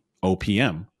money,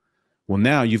 OPM, well,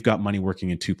 now you've got money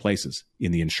working in two places: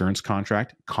 in the insurance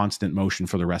contract, constant motion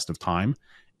for the rest of time,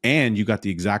 and you got the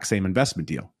exact same investment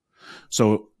deal.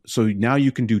 So now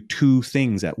you can do two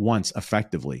things at once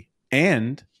effectively.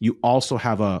 And you also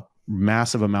have a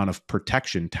massive amount of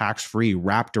protection, tax-free,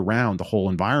 wrapped around the whole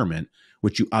environment,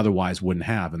 which you otherwise wouldn't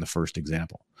have in the first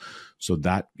example. So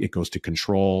that it goes to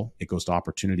control, it goes to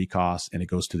opportunity costs, and it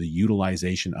goes to the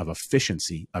utilization of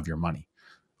efficiency of your money.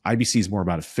 IBC is more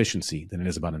about efficiency than it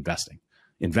is about investing.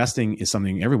 Investing is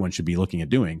something everyone should be looking at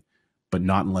doing, but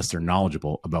not unless they're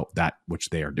knowledgeable about that which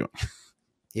they are doing.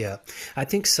 Yeah. I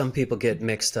think some people get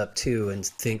mixed up too and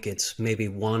think it's maybe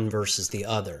one versus the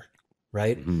other,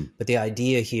 right? Mm-hmm. But the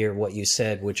idea here, what you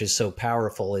said, which is so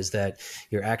powerful, is that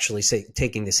you're actually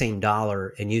taking the same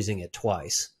dollar and using it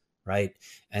twice, right?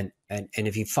 And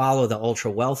if you follow the ultra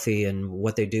wealthy, and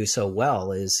what they do so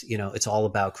well is, it's all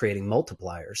about creating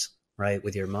multipliers, right,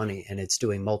 with your money, and it's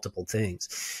doing multiple things.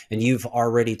 And you've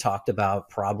already talked about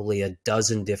probably a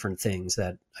dozen different things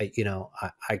that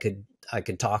I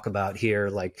could talk about here,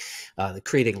 like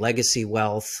creating legacy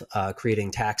wealth,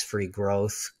 creating tax-free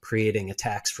growth, creating a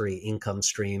tax-free income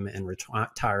stream and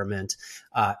retirement,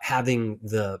 having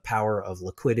the power of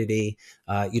liquidity,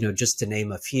 just to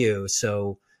name a few.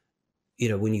 So,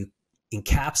 when you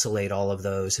encapsulate all of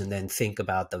those and then think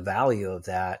about the value of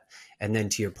that, and then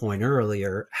to your point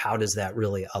earlier, how does that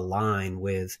really align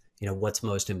with, what's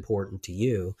most important to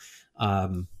you?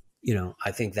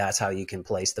 I think that's how you can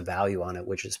place the value on it,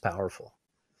 which is powerful.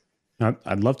 Now,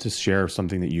 I'd love to share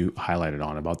something that you highlighted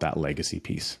on about that legacy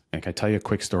piece. And can I tell you a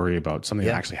quick story about something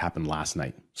that actually happened last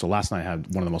night? So last night I had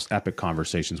one of the most epic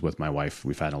conversations with my wife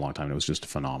we've had in a long time. And it was just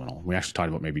phenomenal. We actually talked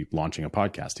about maybe launching a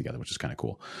podcast together, which is kind of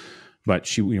cool. But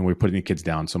we were putting the kids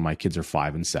down. So my kids are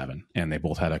 5 and 7, and they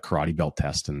both had a karate belt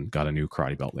test and got a new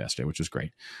karate belt yesterday, which was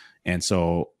great. And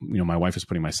so, my wife was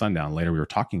putting my son down. Later, we were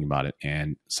talking about it,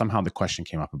 and somehow the question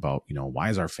came up about,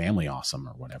 why is our family awesome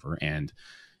or whatever? And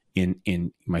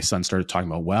in my son started talking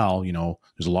about, well,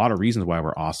 there's a lot of reasons why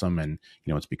we're awesome, and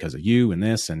it's because of you and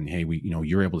this, and hey,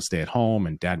 you're able to stay at home,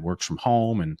 and dad works from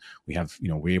home, and we have,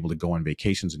 we're able to go on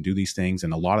vacations and do these things,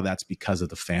 and a lot of that's because of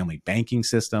the family banking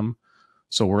system.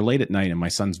 So we're late at night, and my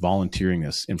son's volunteering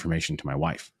this information to my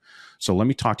wife. So let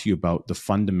me talk to you about the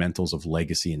fundamentals of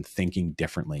legacy and thinking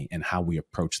differently and how we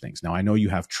approach things. Now, I know you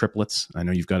have triplets. I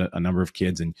know you've got a number of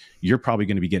kids, and you're probably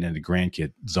going to be getting into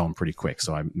grandkid zone pretty quick.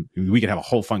 So we could have a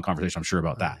whole fun conversation, I'm sure,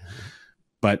 about that.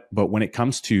 But when it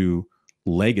comes to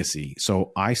legacy,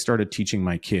 so I started teaching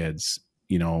my kids,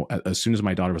 as soon as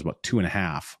my daughter was about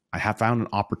 2.5, I have found an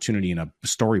opportunity in a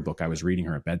storybook I was reading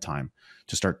her at bedtime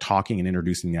to start talking and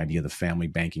introducing the idea of the family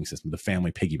banking system, the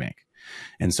family piggy bank.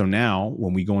 And so now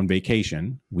when we go on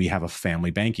vacation, we have a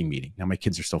family banking meeting. Now my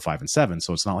kids are still 5 and 7,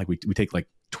 so it's not like we take like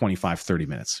 25, 30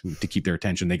 minutes to keep their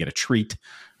attention. They get a treat.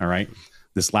 All right.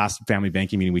 This last family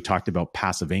banking meeting, we talked about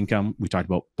passive income. We talked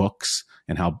about books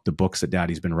and how the books that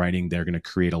daddy's been writing, they're going to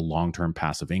create a long-term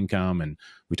passive income. And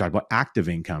we talked about active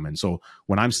income. And so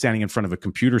when I'm standing in front of a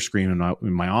computer screen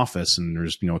in my office and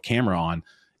there's, a camera on,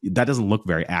 that doesn't look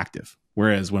very active.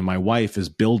 Whereas when my wife is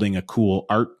building a cool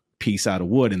art piece out of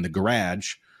wood in the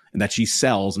garage and that she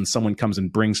sells, and someone comes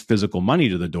and brings physical money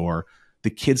to the door, the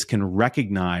kids can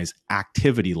recognize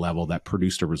activity level that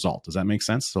produced a result. Does that make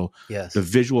sense? So yes, the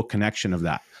visual connection of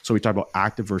that. So we talked about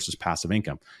active versus passive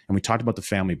income, and we talked about the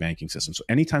family banking system. So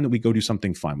anytime that we go do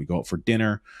something fun, we go out for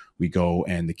dinner, we go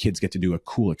and the kids get to do a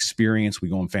cool experience, we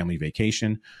go on family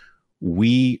vacation,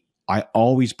 I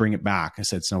always bring it back. I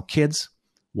said, so kids,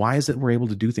 why is it we're able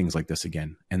to do things like this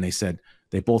again? And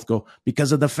they both go,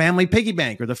 because of the family piggy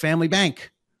bank or the family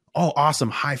bank. Oh,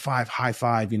 awesome. High five,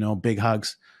 big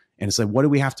hugs. And it's like, what do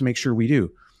we have to make sure we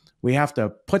do? We have to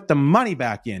put the money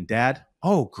back in, Dad.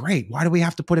 Oh, great. Why do we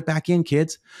have to put it back in,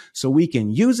 kids? So we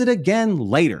can use it again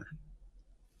later.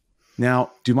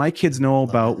 Now, do my kids know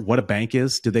about what a bank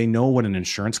is? Do they know what an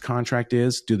insurance contract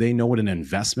is? Do they know what an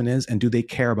investment is? And do they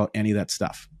care about any of that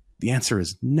stuff? The answer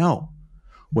is no.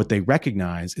 What they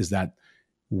recognize is that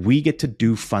we get to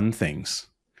do fun things.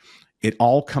 It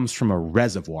all comes from a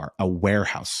reservoir, a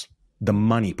warehouse, the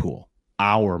money pool,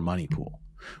 our money pool.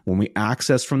 When we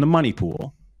access from the money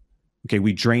pool, okay,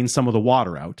 we drain some of the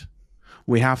water out.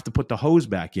 We have to put the hose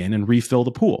back in and refill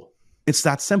the pool. It's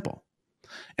that simple.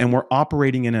 And we're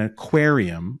operating in an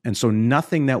aquarium. And so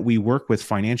nothing that we work with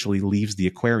financially leaves the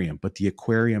aquarium, but the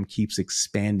aquarium keeps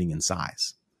expanding in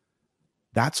size.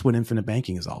 That's what infinite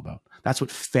banking is all about. That's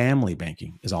what family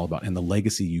banking is all about, and the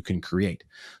legacy you can create.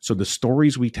 So the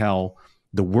stories we tell,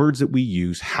 the words that we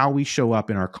use, how we show up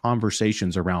in our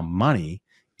conversations around money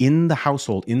in the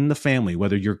household, in the family,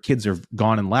 whether your kids are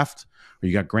gone and left or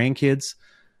you got grandkids,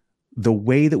 the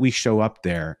way that we show up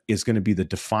there is going to be the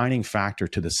defining factor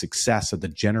to the success of the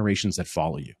generations that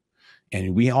follow you.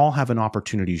 And we all have an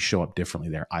opportunity to show up differently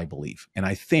there, I believe. And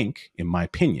I think, in my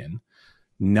opinion,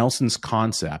 Nelson's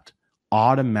concept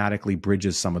automatically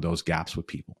bridges some of those gaps with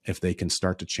people if they can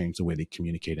start to change the way they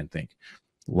communicate and think.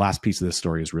 Last piece of this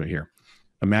story is right here.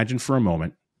 Imagine for a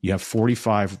moment, you have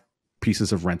 45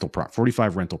 pieces of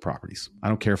 45 rental properties. I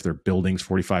don't care if they're buildings,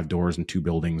 45 doors and 2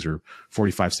 buildings, or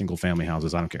 45 single family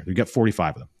houses. I don't care. You get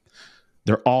 45 of them.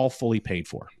 They're all fully paid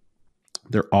for.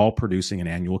 They're all producing an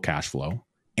annual cash flow,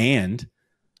 and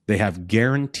they have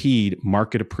guaranteed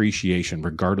market appreciation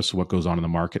regardless of what goes on in the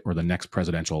market or the next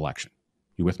presidential election.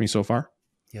 You with me so far?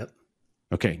 Yep.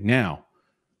 Okay. Now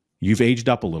you've aged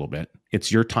up a little bit.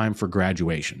 It's your time for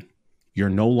graduation. You're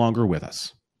no longer with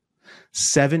us.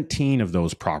 17 of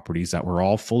those properties that were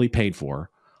all fully paid for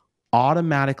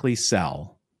automatically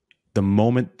sell the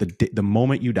moment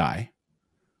you die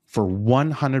for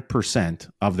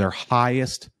 100% of their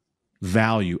highest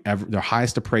value ever, their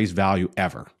highest appraised value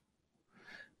ever.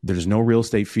 There's no real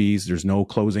estate fees. There's no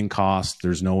closing costs.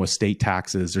 There's no estate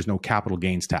taxes. There's no capital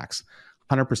gains tax.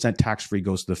 100% tax-free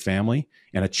goes to the family,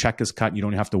 and a check is cut. You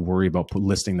don't have to worry about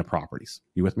listing the properties.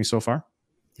 You with me so far?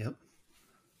 Yep.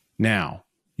 Now,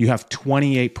 you have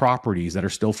 28 properties that are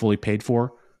still fully paid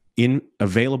for,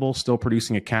 available, still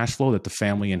producing a cash flow that the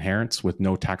family inherits with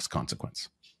no tax consequence.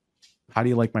 How do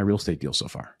you like my real estate deal so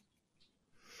far?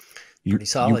 Pretty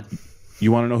solid.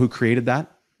 You want to know who created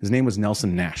that? His name was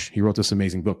Nelson Nash. He wrote this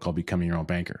amazing book called Becoming Your Own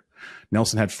Banker.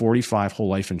 Nelson had 45 whole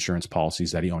life insurance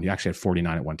policies that he owned. He actually had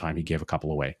 49 at one time. He gave a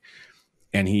couple away.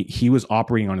 And he was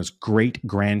operating on his great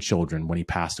grandchildren when he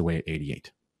passed away at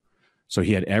 88. So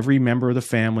he had every member of the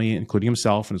family, including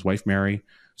himself and his wife, Mary.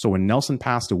 So when Nelson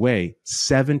passed away,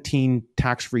 17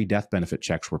 tax-free death benefit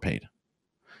checks were paid.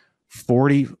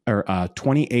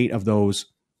 28 of those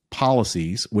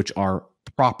policies, which are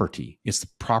property. It's the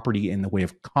property in the way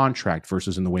of contract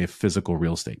versus in the way of physical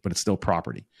real estate, but it's still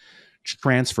property.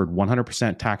 Transferred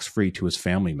 100% tax-free to his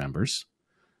family members.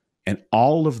 And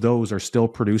all of those are still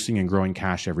producing and growing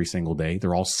cash every single day.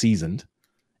 They're all seasoned,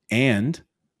 and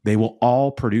they will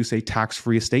all produce a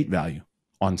tax-free estate value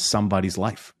on somebody's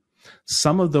life.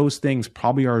 Some of those things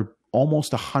probably are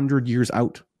almost 100 years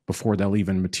out before they'll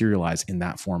even materialize in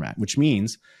that format, which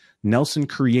means Nelson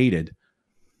created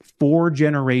four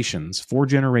generations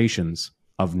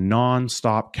of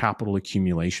nonstop capital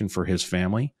accumulation for his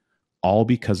family, all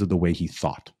because of the way he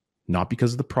thought, not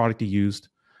because of the product he used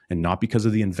and not because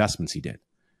of the investments he did,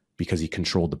 because he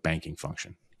controlled the banking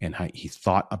function and he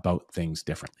thought about things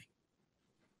differently.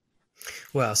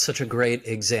 Well, such a great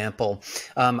example.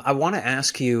 I want to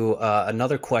ask you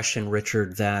another question,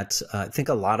 Richard, that I think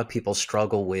a lot of people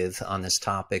struggle with on this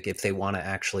topic if they want to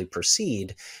actually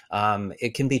proceed.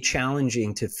 It can be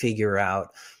challenging to figure out,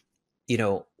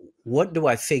 what do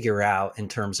I figure out in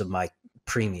terms of my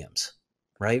premiums,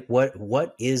 right?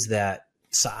 What is that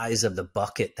size of the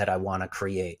bucket that I want to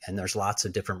create? And there's lots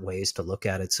of different ways to look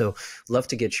at it. So love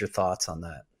to get your thoughts on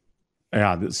that.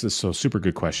 Yeah, this is so super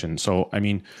good question. So,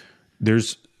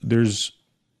 there's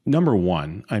number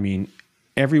one,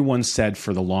 everyone said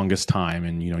for the longest time,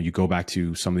 and, you go back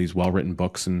to some of these well-written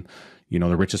books and,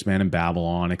 The Richest Man in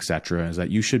Babylon, et cetera, is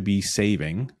that you should be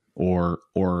saving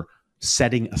or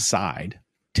setting aside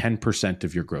 10%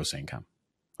 of your gross income.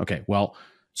 Okay. Well,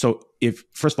 so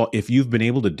first of all, if you've been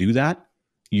able to do that,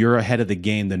 you're ahead of the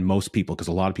game than most people, because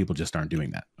a lot of people just aren't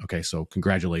doing that. Okay. So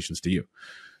congratulations to you.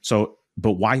 So,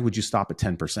 but why would you stop at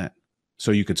 10%?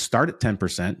 So you could start at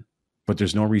 10%, but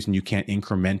there's no reason you can't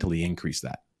incrementally increase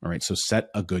that. All right. So set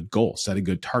a good goal, set a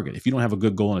good target. If you don't have a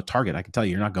good goal and a target, I can tell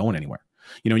you, you're not going anywhere.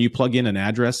 When you plug in an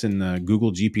address in the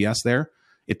Google GPS there,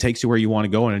 It takes you where you want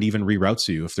to go, and it even reroutes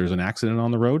you if there's an accident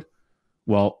on the road.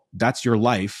 Well, that's your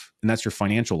life, and that's your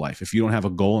financial life. If you don't have a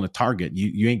goal and a target,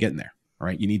 you ain't getting there. All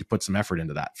right. You need to put some effort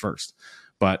into that first.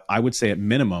 But I would say at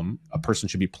minimum, a person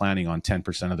should be planning on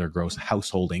 10% of their gross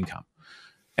household income.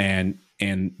 And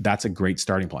that's a great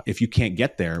starting point. If you can't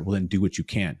get there, well, then do what you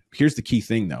can. Here's the key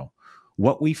thing though.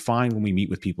 What we find when we meet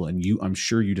with people, and I'm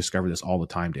sure you discover this all the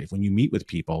time, Dave, when you meet with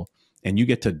people and you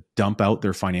get to dump out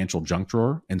their financial junk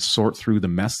drawer and sort through the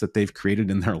mess that they've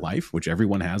created in their life, which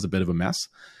everyone has a bit of a mess,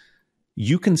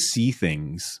 you can see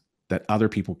things that other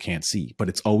people can't see, but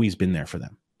it's always been there for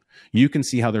them. You can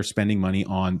see how they're spending money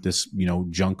on this,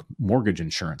 junk mortgage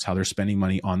insurance, how they're spending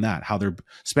money on that, how they're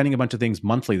spending a bunch of things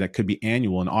monthly that could be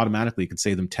annual and automatically could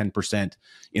save them 10%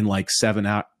 in like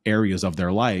 7 areas of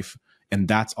their life. And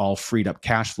that's all freed up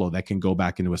cash flow that can go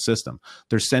back into a system.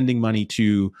 They're sending money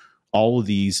to all of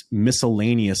these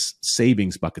miscellaneous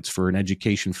savings buckets for an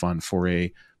education fund, for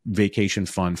a vacation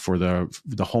fund, for the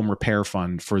home repair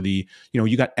fund, for the,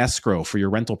 you got escrow for your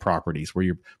rental properties where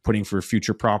you're putting for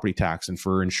future property tax and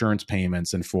for insurance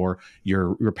payments and for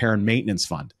your repair and maintenance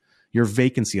fund, your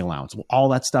vacancy allowance. Well, all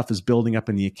that stuff is building up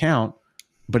in the account,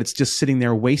 but it's just sitting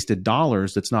there wasted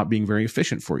dollars that's not being very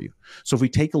efficient for you. So if we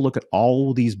take a look at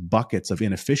all these buckets of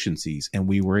inefficiencies and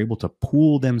we were able to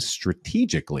pool them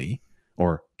strategically,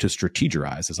 or to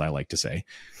strategize, as I like to say,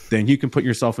 then you can put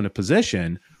yourself in a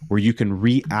position where you can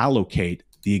reallocate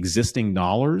the existing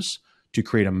dollars to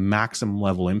create a maximum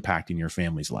level impact in your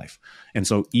family's life. And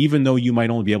so even though you might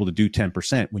only be able to do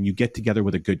 10%, when you get together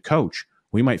with a good coach,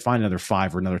 we might find another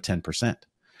 5 or another 10%.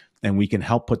 And we can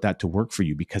help put that to work for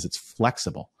you because it's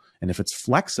flexible. And if it's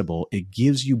flexible, it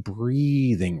gives you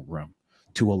breathing room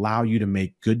to allow you to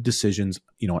make good decisions,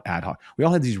 ad hoc. We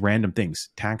all have these random things,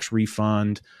 tax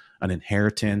refund, an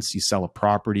inheritance, you sell a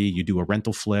property, you do a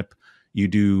rental flip, you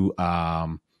do,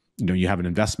 you have an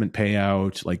investment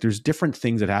payout. Like there's different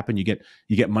things that happen. You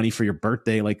get money for your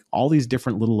birthday. Like all these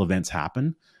different little events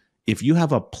happen. If you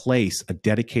have a place, a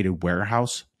dedicated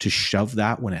warehouse to shove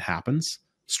that when it happens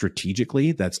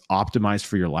strategically, that's optimized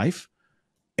for your life,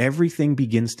 everything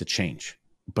begins to change.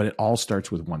 But it all starts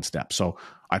with one step. So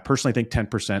I personally think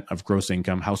 10% of gross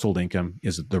income, household income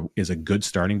is a good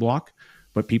starting block.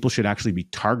 But people should actually be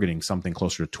targeting something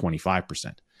closer to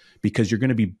 25% because you're going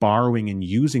to be borrowing and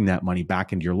using that money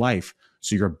back into your life.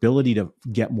 So your ability to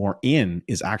get more in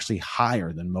is actually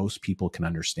higher than most people can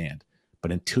understand.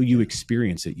 But until you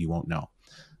experience it, you won't know.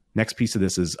 Next piece of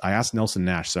this is I asked Nelson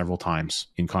Nash several times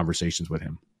in conversations with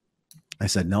him. I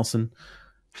said, Nelson,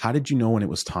 how did you know when it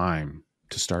was time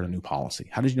to start a new policy?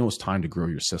 How did you know it was time to grow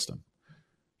your system?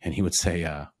 And he would say,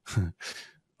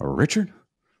 Richard,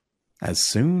 as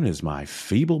soon as my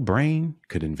feeble brain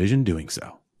could envision doing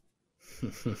so.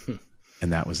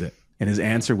 And that was it. And his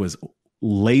answer was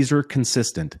laser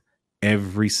consistent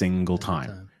every single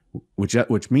time,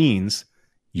 which means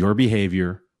your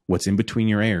behavior, what's in between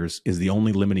your ears, is the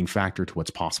only limiting factor to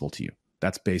what's possible to you.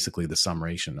 That's basically the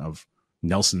summation of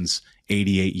Nelson's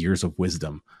 88 years of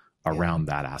wisdom around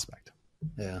that aspect.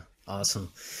 Yeah.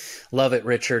 Awesome. Love it,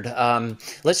 Richard.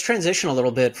 Let's transition a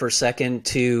little bit for a second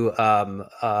to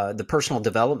the personal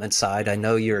development side. I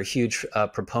know you're a huge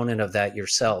proponent of that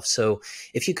yourself. So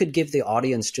if you could give the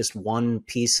audience just one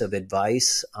piece of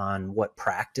advice on what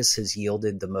practice has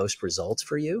yielded the most results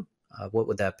for you, what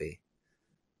would that be?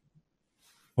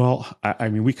 Well, I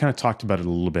mean, we kind of talked about it a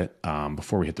little bit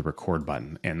before we hit the record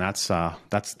button, and that's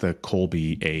the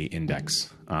Kolbe A index.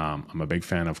 I'm a big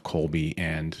fan of Kolbe,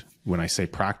 and when I say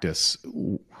practice,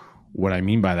 what I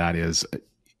mean by that is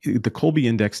the Kolbe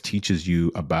index teaches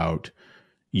you about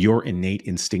your innate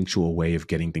instinctual way of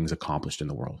getting things accomplished in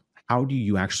the world. How do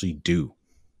you actually do?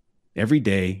 Every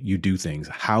day you do things.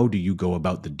 How do you go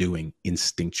about the doing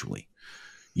instinctually?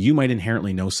 You might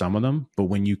inherently know some of them, but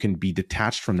when you can be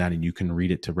detached from that and you can read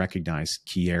it to recognize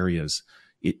key areas,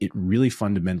 it really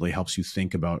fundamentally helps you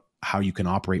think about how you can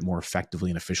operate more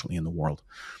effectively and efficiently in the world.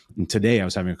 And today I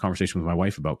was having a conversation with my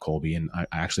wife about Kolbe, and I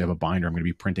actually have a binder. I'm going to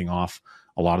be printing off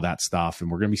a lot of that stuff. And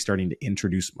we're going to be starting to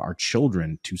introduce our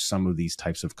children to some of these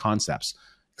types of concepts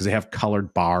because they have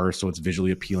colored bars. So it's visually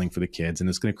appealing for the kids, and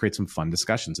it's going to create some fun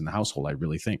discussions in the household, I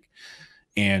really think.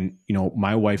 And,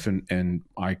 my wife and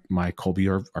my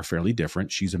Kolbe are fairly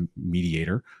different. She's a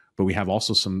mediator, but we have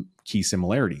also some key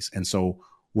similarities. And so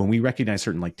when we recognize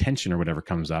certain like tension or whatever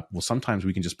comes up, well, sometimes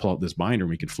we can just pull out this binder and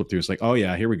we can flip through. It's like, oh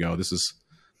yeah, here we go. This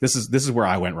is where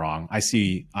I went wrong. I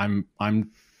see I'm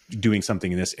doing something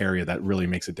in this area that really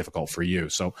makes it difficult for you.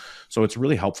 So it's a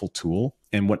really helpful tool.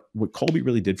 And what Kolbe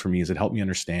really did for me is it helped me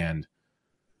understand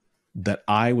that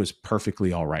I was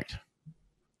perfectly all right.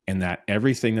 and that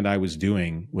everything that I was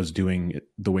doing it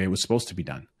the way it was supposed to be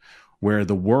done, where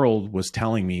the world was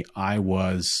telling me I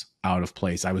was out of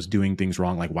place. I was doing things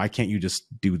wrong. Like, why can't you just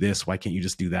do this? Why can't you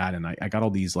just do that? And I got all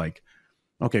these like,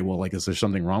 okay, well, like, is there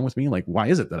something wrong with me? Like, why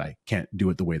is it that I can't do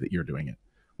it the way that you're doing it?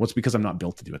 Well, it's because I'm not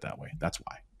built to do it that way. That's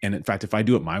why. And in fact, if I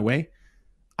do it my way,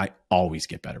 I always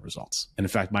get better results. And in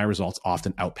fact, my results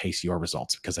often outpace your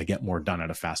results because I get more done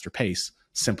at a faster pace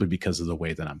simply because of the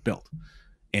way that I'm built.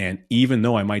 And even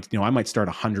though I might start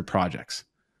 100 projects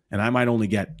and I might only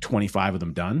get 25 of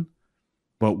them done,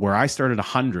 but where I started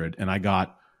 100 and I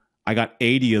got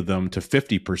 80 of them to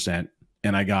 50%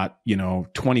 and I got,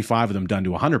 25 of them done to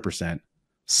 100%,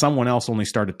 someone else only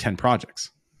started 10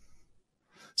 projects.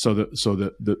 So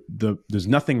there's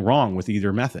nothing wrong with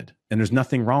either method, and there's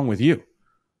nothing wrong with you.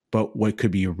 But what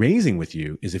could be amazing with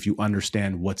you is if you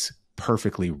understand what's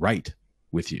perfectly right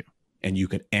with you, and you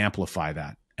could amplify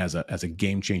that as a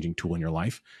game-changing tool in your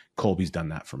life. Colby's done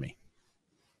that for me.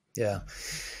 Yeah.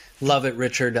 Love it,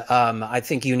 Richard. I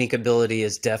think unique ability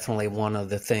is definitely one of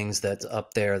the things that's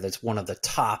up there. That's one of the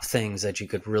top things that you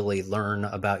could really learn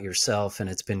about yourself. And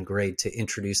it's been great to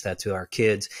introduce that to our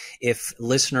kids. If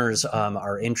listeners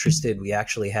are interested, we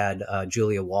actually had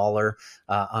Julia Waller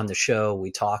on the show. We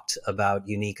talked about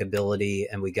unique ability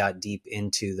and we got deep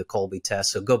into the Colby test.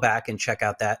 So go back and check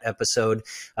out that episode,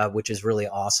 which is really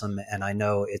awesome. And I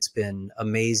know it's been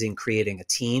amazing creating a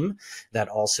team that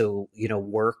also,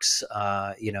 works,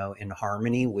 in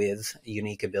harmony with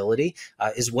unique ability,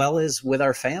 as well as with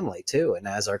our family too. And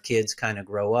as our kids kind of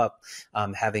grow up,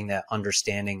 having that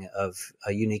understanding of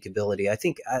a unique ability, I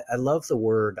think I love the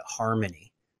word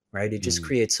harmony, right? It just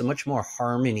creates so much more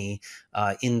harmony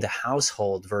in the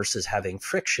household versus having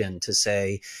friction to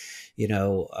say,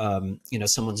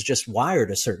 someone's just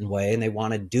wired a certain way and they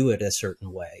want to do it a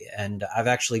certain way. And I've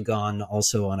actually gone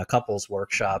also on a couples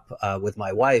workshop with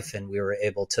my wife, and we were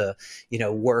able to,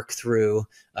 work through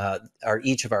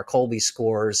each of our Colby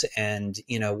scores. And,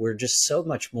 we're just so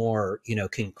much more,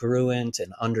 congruent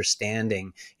and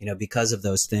understanding, because of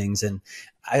those things. And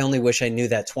I only wish I knew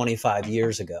that 25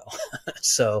 years ago.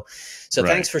 So right.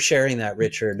 Thanks for sharing that,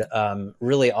 Richard.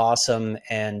 Really awesome.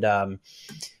 And,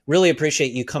 really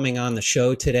appreciate you coming on the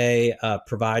show today,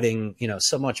 providing,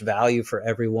 so much value for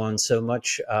everyone, so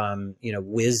much,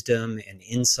 wisdom and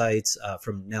insights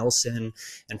from Nelson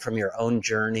and from your own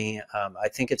journey. I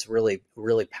think it's really,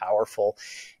 really powerful.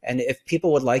 And if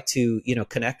people would like to,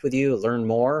 connect with you, learn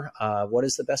more, what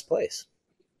is the best place?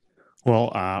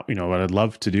 Well, what I'd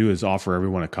love to do is offer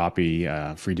everyone a copy,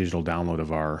 free digital download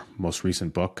of our most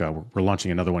recent book. We're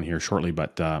launching another one here shortly,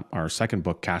 but our second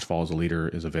book, Cash Follows a Leader,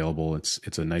 is available.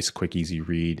 It's a nice, quick, easy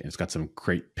read. It's got some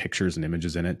great pictures and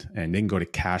images in it. And they can go to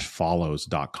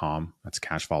cashfollows.com. That's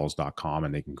cashfollows.com,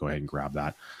 and they can go ahead and grab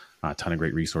that. A ton of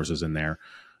great resources in there.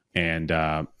 And,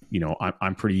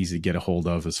 I'm pretty easy to get a hold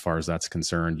of as far as that's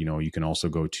concerned. You can also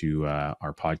go to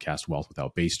our podcast, Wealth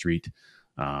Without Bay Street.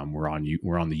 We're on the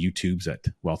YouTubes at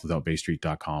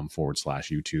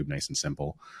wealthwithoutbaystreet.com/YouTube, nice and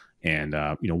simple. And,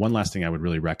 one last thing I would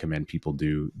really recommend people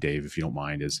do, Dave, if you don't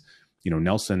mind, is,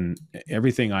 Nelson,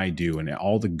 everything I do and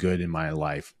all the good in my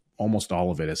life, almost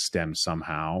all of it has stemmed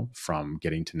somehow from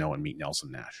getting to know and meet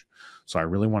Nelson Nash. So I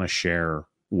really want to share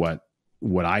what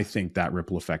I think that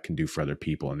ripple effect can do for other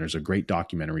people. And there's a great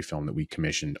documentary film that we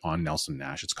commissioned on Nelson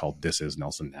Nash. It's called This Is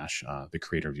Nelson Nash, the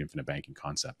creator of the infinite banking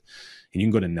concept. And you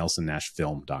can go to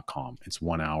nelsonnashfilm.com. It's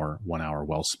 1 hour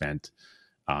well spent.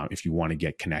 If you want to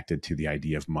get connected to the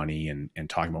idea of money and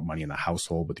talking about money in the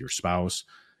household with your spouse,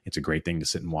 it's a great thing to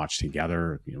sit and watch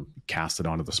together, cast it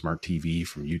onto the smart TV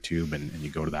from YouTube, and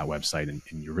you go to that website and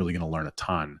you're really going to learn a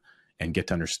ton and get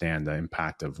to understand the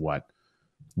impact of what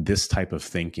this type of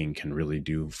thinking can really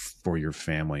do for your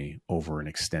family over an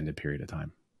extended period of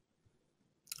time.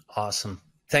 Awesome.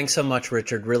 Thanks so much,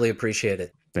 Richard. Really appreciate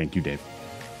it. Thank you, Dave.